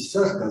 It's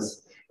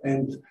circus.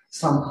 And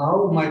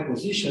somehow my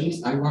position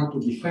is I want to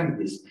defend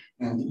this.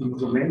 And in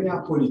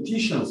Romania,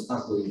 politicians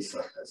are doing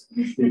circus.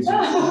 This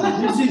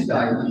is the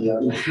idea.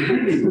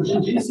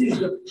 This is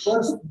the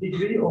first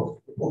degree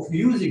of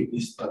using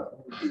this term.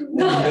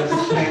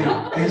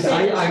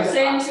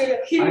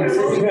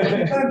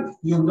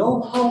 You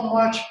know how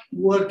much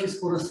work is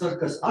for a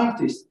circus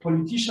artist?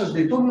 Politicians,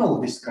 they don't know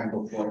this kind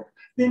of work.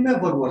 They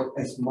never work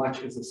as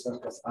much as a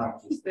circus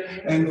artist.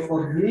 And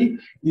for me,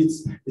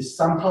 it's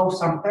somehow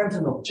sometimes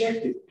an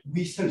objective.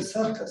 We sell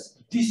circus.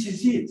 This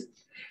is it.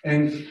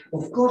 And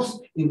of course,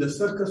 in the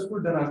circus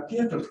school, there are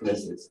theater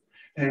classes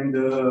and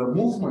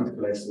movement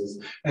classes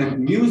and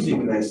music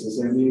classes.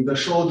 And in the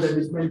show, there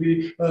is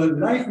maybe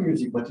live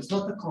music, but it's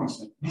not a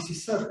concert. This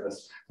is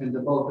circus. And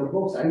about the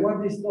box, I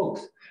want this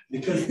box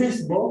because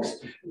this box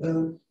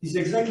is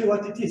exactly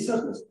what it is,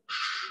 circus.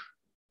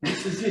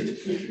 This is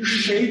it.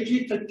 Shake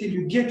it until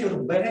you get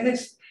your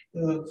best,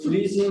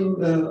 freezing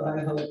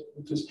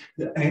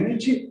the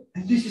energy,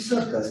 and this is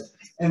circus.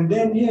 And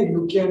then, yeah,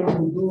 you can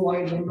do,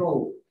 I don't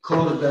know,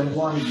 cord and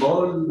one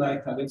ball,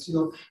 like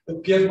Alexio.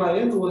 Pierre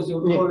Mayen was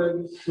your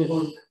colleague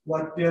for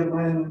what Pierre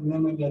Mayen and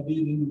Nemanja did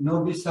in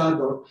Novi Sad,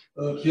 or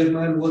Pierre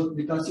Mayen was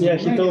with us. Yeah,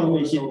 he told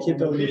me, he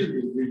told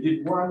me. We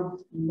did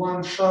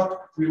one shot,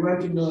 we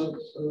went in a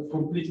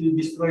completely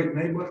destroyed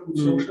neighborhood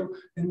social,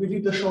 and we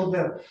did the show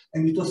there,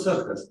 and it was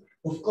circus.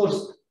 Of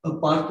course, a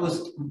part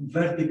was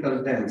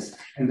vertical dance,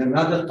 and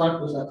another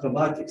part was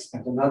acrobatics,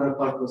 and another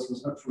part was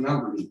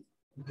funambulist.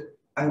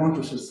 I want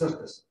to say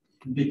circus,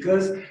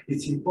 because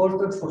it's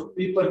important for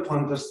people to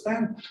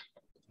understand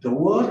the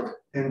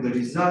work and the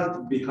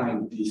result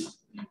behind this.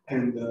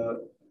 And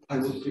I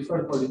would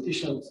prefer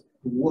politicians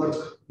to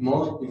work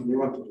more if they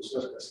want to do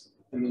circus.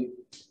 I mean,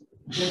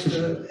 just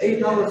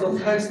 8 hours of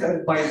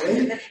hairstyle by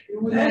day, you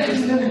will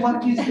understand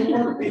what is the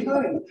work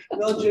behind,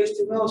 not just,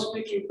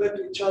 speaking back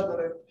to each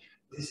other. And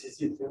this is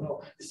it,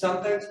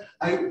 Sometimes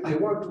I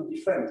want to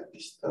defend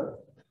this term,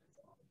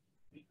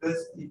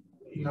 because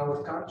in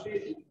our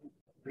country,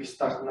 we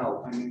start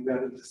now. I mean, we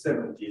are in the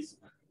 70s.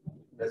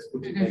 Let's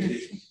put it like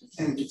this.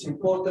 And it's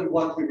important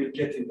what we will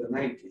get in the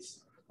 90s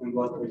and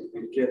what we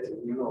will get, the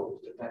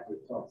time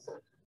will come.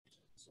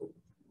 So,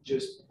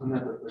 just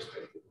another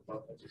perspective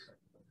about that.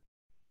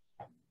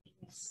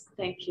 Yes,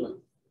 thank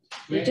you.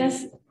 Maybe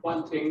just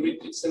one thing,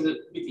 it's an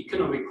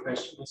economic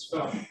question as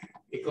well,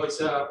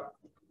 because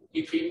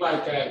if we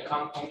invite a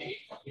company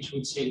which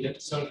would say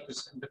that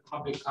circus, and the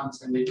public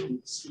comes and they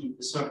don't see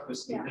the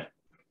circus in there.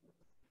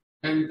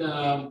 And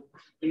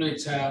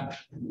it's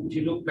if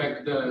you look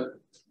back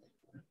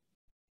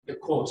the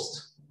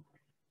cost.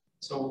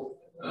 So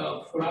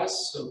for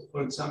us,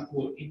 for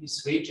example, in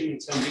this region,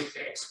 it's a big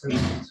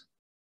experiment,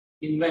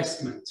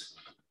 investment.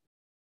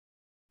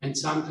 And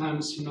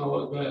sometimes,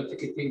 the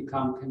ticket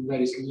income can be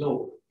very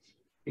low,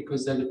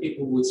 because then the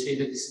people would say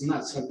that it's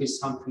not circus,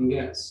 something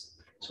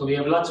else. So we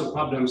have lots of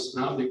problems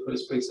now,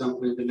 because, for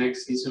example, in the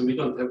next season, we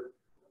don't have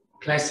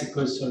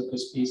classical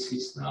circus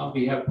pieces now.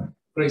 We have,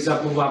 for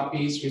example, one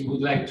piece we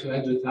would like to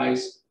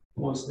advertise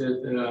was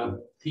the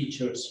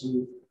teachers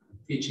who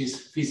teaches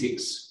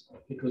physics,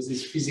 because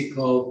it's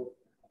physical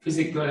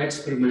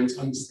experiments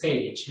on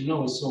stage,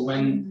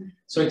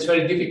 so it's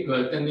very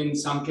difficult. And in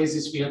some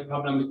cases we had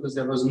problem because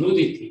there was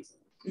nudity,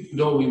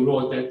 though we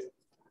wrote that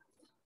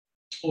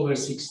over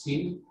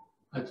 16,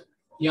 but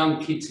young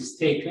kids is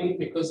taken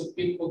because the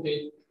people,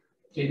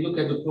 they look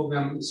at the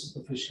program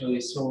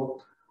superficially.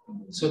 So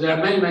there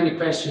are many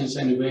questions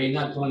anyway,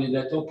 not only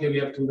that, okay, we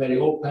have to be very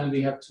open,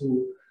 we have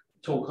to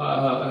talk,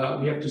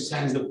 we have to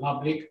sense the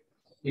public.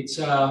 It's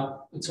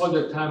all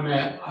the time,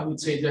 I would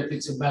say that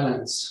it's a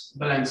balance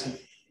of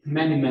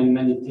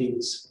many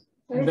things.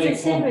 Well, very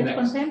it's the same with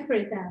complex.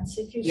 Contemporary dance.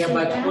 If you Yeah,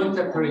 but down,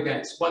 contemporary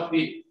dance,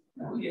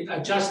 I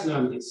just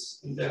learned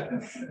this in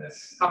a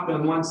couple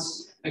of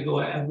months ago.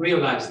 I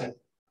realized that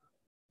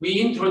we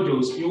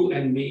introduced, you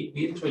and me,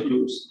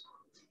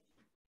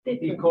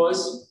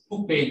 because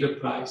who paid the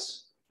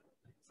price?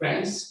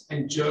 France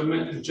and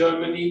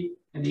Germany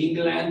and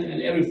England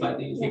and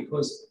everybody,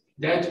 because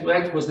that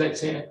was,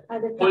 let's say,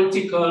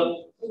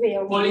 political,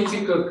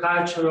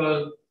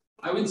 cultural,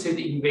 I wouldn't say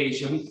the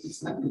invasion,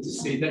 it's not good to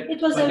say that,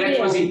 but that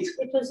was it.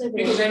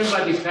 Because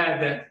everybody felt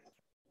that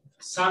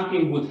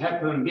something would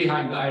happen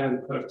behind the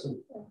Iron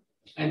Curtain.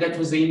 And that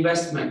was the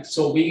investment.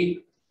 So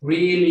we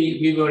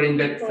were in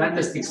that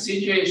fantastic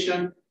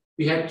situation.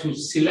 We had to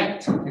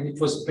select, and it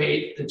was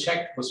paid, the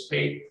check was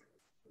paid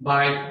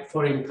by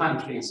foreign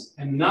countries.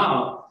 And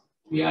now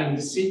we are in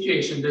the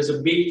situation, there's a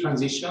big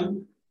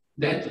transition,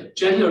 that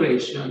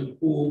generation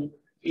who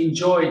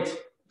enjoyed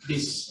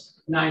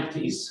this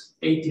 90s,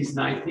 80s,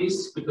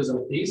 90s because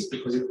of this,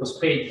 because it was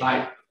paid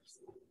by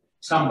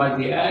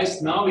somebody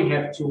else. Now we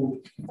have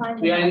to,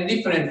 we are in a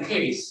different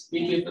case,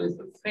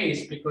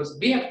 because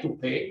we have to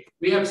pay.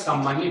 We have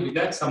some money, we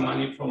got some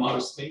money from our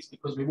states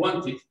because we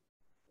want it.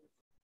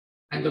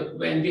 And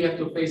when we have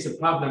to face the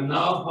problem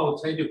now, how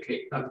to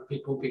educate other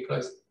people,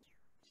 because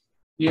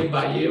year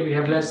by year we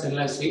have less and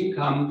less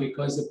income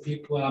because the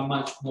people are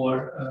much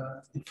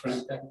more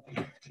different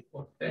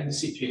than the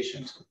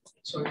situation.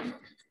 Sorry.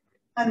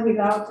 And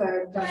without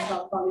a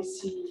dental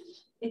policy,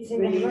 It's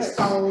really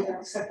solid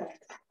and settled.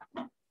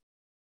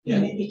 Yeah.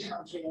 In each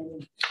country.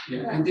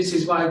 Yeah, and this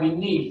is why we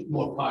need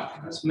more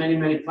partners,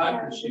 many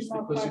partnerships,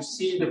 because you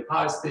see the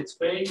past that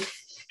way,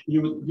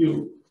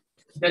 you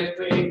that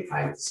way,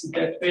 I see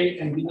that way,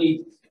 and we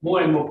need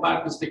more and more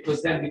partners,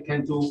 because then we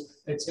can do,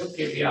 let's say,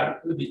 okay, we are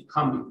a little bit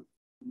coming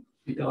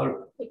with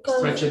our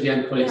strategy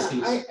and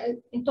policies. Yeah,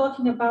 in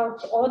talking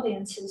about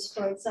audiences,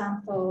 for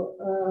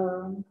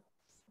example,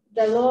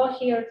 the law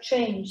here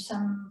changed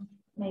some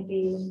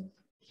maybe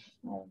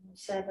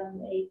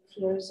 7, 8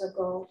 years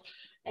ago.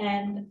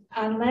 And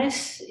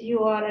unless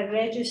you are a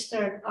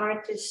registered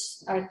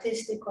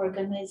artistic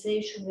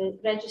organization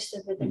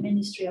registered with the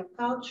Ministry of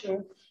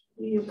Culture,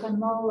 you can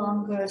no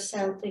longer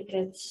sell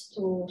tickets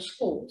to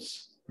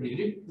schools.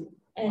 Really?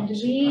 And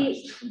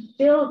we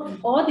built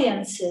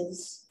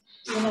audiences.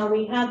 You know,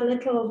 we had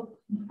little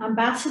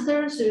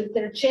ambassadors with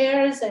their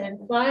chairs and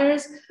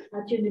flyers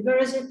at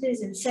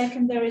universities, in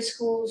secondary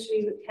schools.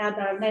 We had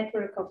our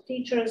network of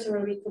teachers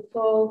where we could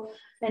go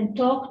and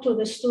talk to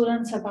the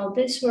students about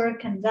this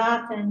work and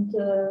that, and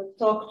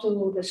talk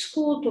to the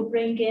school to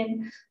bring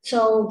in.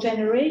 So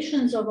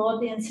generations of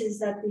audiences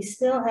that we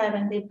still have,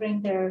 and they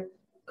bring their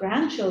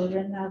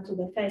grandchildren now to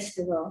the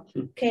festival,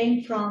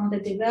 came from the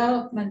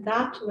development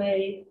that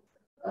way.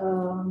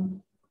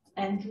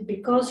 And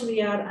because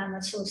we are an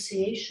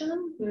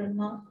association,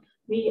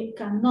 we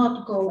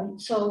cannot go. And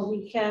so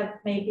we have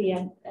maybe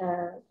a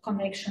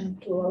connection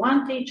to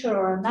one teacher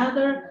or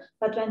another,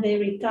 but when they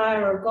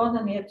retire or go,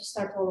 then we have to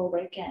start all over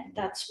again.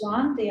 That's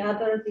one. The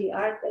other, the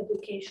art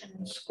education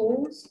in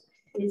schools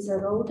is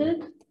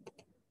eroded.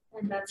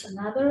 And that's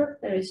another.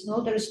 There is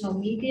no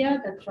media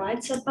that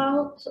writes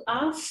about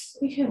us.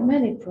 We have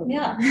many problems.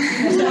 Yeah.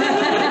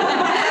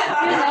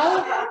 You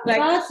know,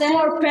 like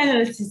 4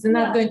 panelists is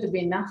not going to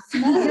be enough.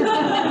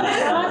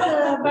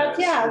 But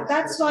yeah,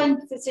 that's why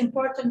it's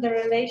important, the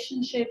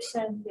relationships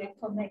and the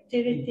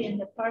connectivity and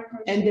the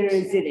partnerships. And the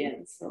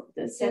resilience of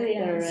the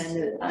sector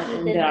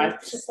and the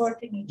art.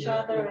 Supporting each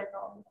other and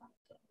all.